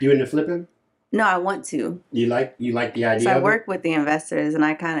you into flipping? No, I want to. You like the idea so I work with the investors and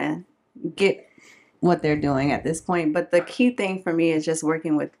I kind of get what they're doing at this point. But the key thing for me is just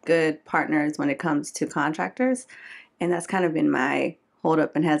working with good partners when it comes to contractors. And that's kind of been my hold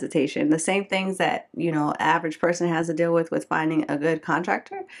up and hesitation. The same things that, average person has to deal with finding a good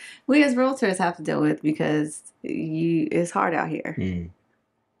contractor, we as realtors have to deal with because it's hard out here.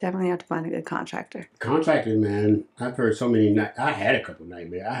 Definitely have to find a good contractor. Contractors, man. I've heard so many I had a couple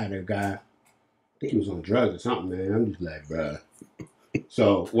nightmares. I had a guy, I think he was on drugs or something, man. I'm just like, bruh.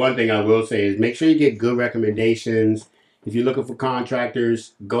 So one thing I will say is make sure you get good recommendations. If you're looking for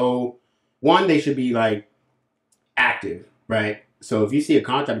contractors, they should be like active, right? So if you see a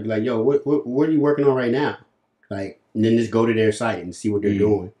contractor, be like, yo, what are you working on right now? Like, and then just go to their site and see what they're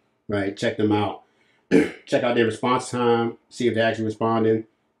doing, right? Check them out. Check out their response time. See if they're actually responding.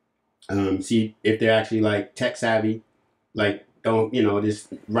 See if they're actually like tech savvy. Like, don't,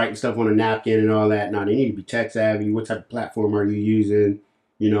 just writing stuff on a napkin and all that. No, they need to be tech savvy. What type of platform are you using?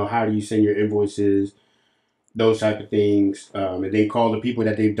 How do you send your invoices? Those type of things. And they call the people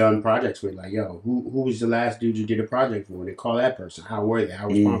that they've done projects with. Like, yo, who was the last dude you did a project for? And they call that person. How were they? How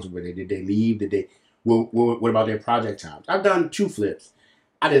responsible were they? Did they leave? What about their project times? I've done 2 flips.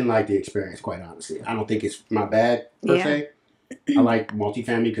 I didn't like the experience, quite honestly. I don't think it's my bad, per se. I like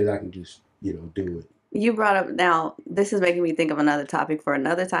multifamily because I can just, do it. You brought up, now, this is making me think of another topic for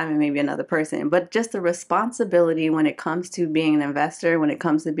another time and maybe another person, but just the responsibility when it comes to being an investor, when it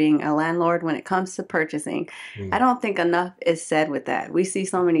comes to being a landlord, when it comes to purchasing. I don't think enough is said with that. We see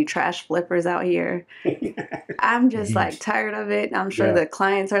so many trash flippers out here. I'm just like tired of it. I'm sure the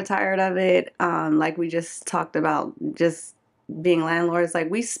clients are tired of it. Like we just talked about, just being landlords, like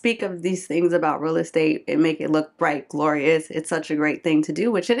we speak of these things about real estate and make it look bright, glorious. It's such a great thing to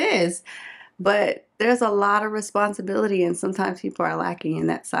do, which it is. But there's a lot of responsibility, and sometimes people are lacking in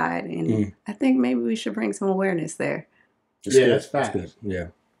that side. And I think maybe we should bring some awareness there. That's fact. That's good. Yeah.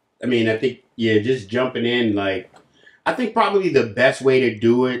 I mean, I think, just jumping in, like, I think probably the best way to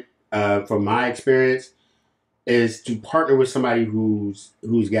do it, from my experience, is to partner with somebody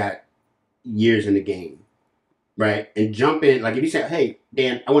who's got years in the game, right? And jump in. Like if you say, "Hey,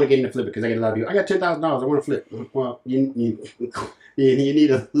 Dan, I want to get into flipping because I get a lot of people. I got $10,000. I want to flip." Well, you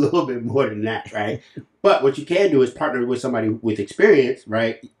need a little bit more than that, right? But what you can do is partner with somebody with experience,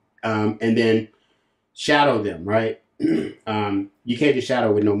 right? And then shadow them, right? You can't just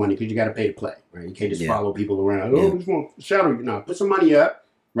shadow with no money because you got to pay to play, right? You can't just follow people around. Oh, I just want to shadow you. No, put some money up,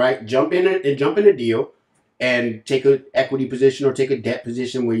 right? Jump in a deal. And take an equity position or take a debt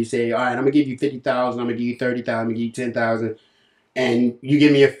position where you say, all right, I'm going to give you $50,000, I'm going to give you $30,000, I'm going to give you $10,000, and you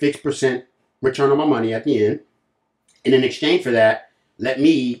give me a fixed percent return on my money at the end. And in exchange for that, let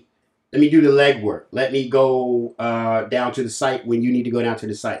me do the legwork. Let me go down to the site when you need to go down to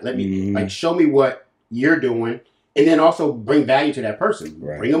the site. Let me show me what you're doing, and then also bring value to that person.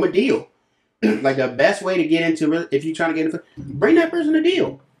 Right. Bring them a deal. Like the best way to get into, if you're trying to get into, bring that person a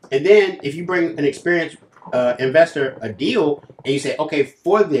deal. And then if you bring an experienced investor a deal and you say, okay,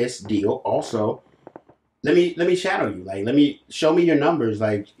 for this deal also, let me shadow you. Like, let me show me your numbers.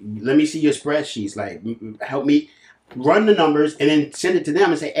 Like, let me see your spreadsheets. Like, help me run the numbers and then send it to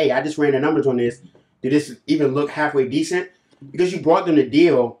them and say, hey, I just ran the numbers on this. Did this even look halfway decent? Because you brought them the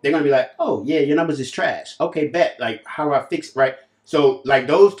deal, they're going to be like, oh, yeah, your numbers is trash. Okay, bet. Like, how do I fix it, right? So, like,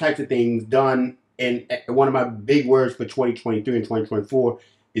 those types of things done, and one of my big words for 2023 and 2024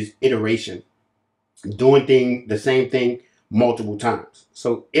 is iteration. Doing the same thing multiple times.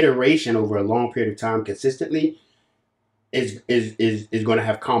 So iteration over a long period of time consistently is going to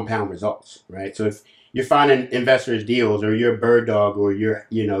have compound results, right? So if you're finding investors deals or you're a bird dog or you're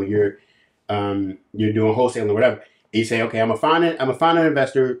doing wholesaling or whatever, and you say, okay, I'm gonna find an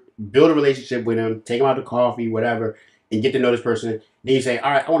investor, build a relationship with him, take him out to coffee, whatever, and get to know this person. Then you say,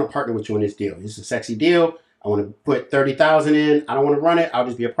 all right, I want to partner with you on this deal. This is a sexy deal. I want to put $30,000 in. I don't want to run it. I'll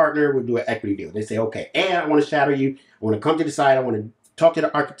just be a partner. We'll do an equity deal. They say, okay. And I want to shadow you. I want to come to the site. I want to talk to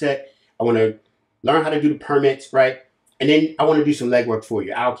the architect. I want to learn how to do the permits, right? And then I want to do some legwork for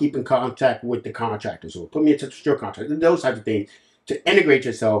you. I'll keep in contact with the contractors or put me in touch with your contractor. Those types of things to integrate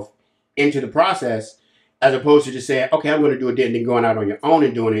yourself into the process, as opposed to just saying, okay, I'm going to do a deal and then going out on your own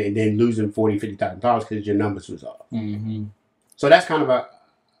and doing it and then losing $40,000, $50,000 because your numbers was off. Mm-hmm. So that's kind of a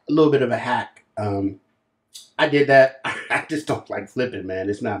little bit of a hack. I did that. I just don't like flipping, man.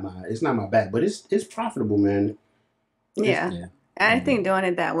 It's not my bag, but it's profitable, man. Yeah. I think doing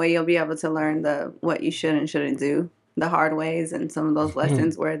it that way, you'll be able to learn what you should and shouldn't do, the hard ways, and some of those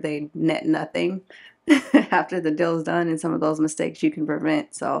lessons where they net nothing after the deal's done, and some of those mistakes you can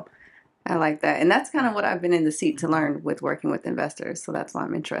prevent. So I like that, and that's kind of what I've been in the seat to learn with working with investors. So that's why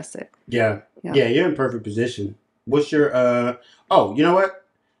I'm interested. Yeah, you're in perfect position. What's your Oh, you know what?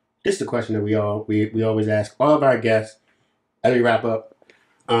 This is the question that we always ask all of our guests as we wrap up.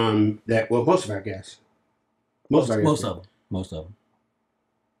 Most of our guests. Most of them.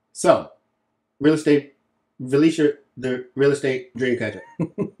 So, real estate, Valiesha, the real estate dream catcher.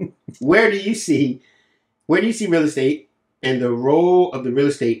 Where do you see real estate and the role of the real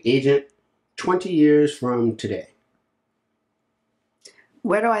estate agent 20 years from today?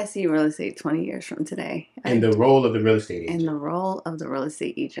 Where do I see real estate 20 years from today? And the role of the real estate agent. And the role of the real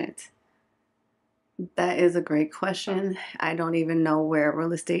estate agent. That is a great question. I don't even know where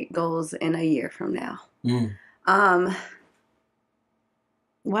real estate goes in a year from now.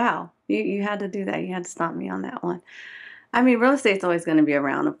 Wow. You had to do that. You had to stop me on that one. I mean, real estate's always going to be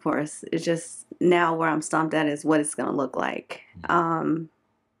around, of course. It's just now where I'm stumped at is what it's going to look like. I've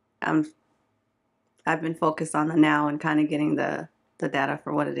been focused on the now and kind of getting the data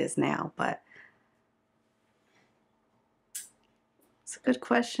for what it is now, but it's a good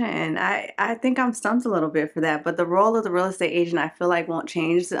question. I think I'm stumped a little bit for that, but the role of the real estate agent I feel like won't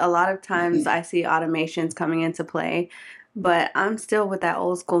change. A lot of times I see automations coming into play, but I'm still with that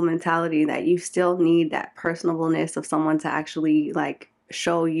old school mentality that you still need that personableness of someone to actually like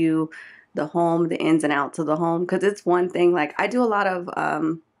show you the home, the ins and outs of the home. Because it's one thing, like I do a lot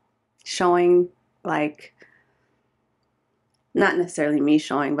of showing, like not necessarily me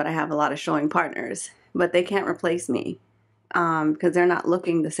showing, but I have a lot of showing partners, but they can't replace me because they're not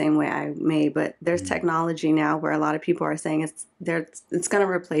looking the same way I may. But there's technology now where a lot of people are saying it's going to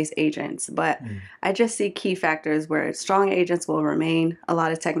replace agents. But I just see key factors where strong agents will remain. A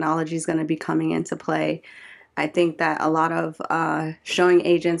lot of technology is going to be coming into play. I think that a lot of showing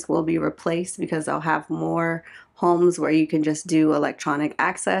agents will be replaced because they'll have more homes where you can just do electronic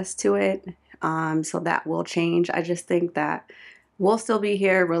access to it. So that will change. I just think that we'll still be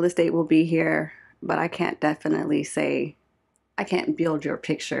here, real estate will be here, but I can't definitely say, I can't build your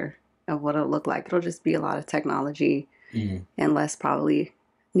picture of what it'll look like. It'll just be a lot of technology and less probably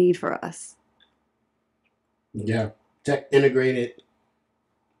need for us. Yeah. Tech integrated,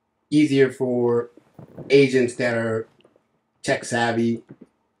 easier for agents that are tech savvy,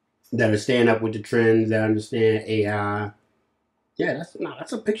 that are staying up with the trends, that understand AI. Yeah,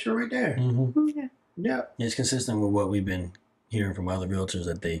 that's a picture right there. Yeah. Yeah. It's consistent with what we've been hearing from other realtors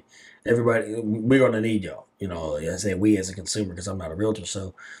that we're going to need y'all. You know, I say we as a consumer because I'm not a realtor.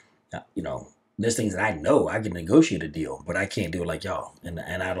 So, you know, there's things that I know I can negotiate a deal, but I can't do it like y'all. And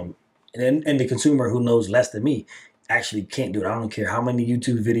I don't, and the consumer who knows less than me actually can't do it. I don't care how many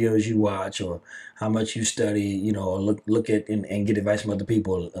YouTube videos you watch or how much you study, you know, or look at and get advice from other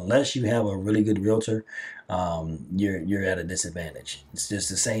people. Unless you have a really good realtor, you're at a disadvantage. It's just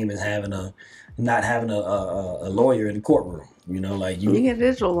the same as not having a lawyer in the courrough. You know, like you get a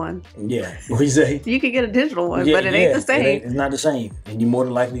digital one. Yeah, what you say? You could get a digital one, but it ain't the same. It's not the same, and you're more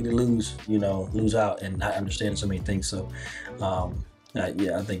than likely to lose out and not understand so many things. So,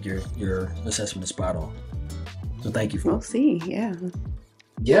 yeah, I think your assessment is spot on. So thank you for. We'll see. Yeah.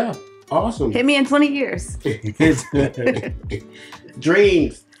 Yeah. Awesome. Hit me in 20 years.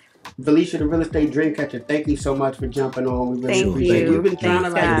 Dreams. Valiesha, the real estate dream catcher. Thank you so much for jumping on. We really appreciate you. We've been trying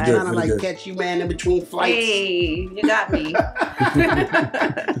to catch you, man, in between flights. Hey, you got me.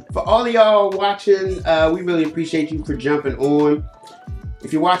 For all of y'all watching, we really appreciate you for jumping on.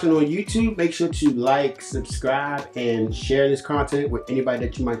 If you're watching on YouTube, make sure to like, subscribe, and share this content with anybody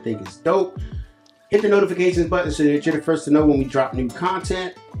that you might think is dope. Hit the notifications button so that you're the first to know when we drop new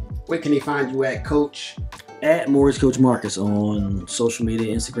content. Where can they find you at, Coach? At Mortgage Coach Marcus on social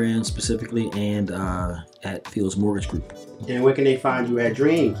media, Instagram specifically, and at Fields Mortgage Group. And where can they find you at,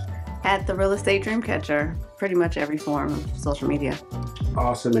 Dreams? At the Real Estate Dream Catcher. Pretty much every form of social media.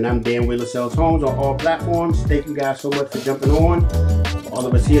 Awesome. And I'm Dan Wheeler Sells Homes on all platforms. Thank you guys so much for jumping on. All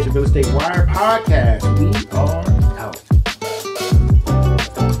of us here at the Real Estate Wire podcast. We are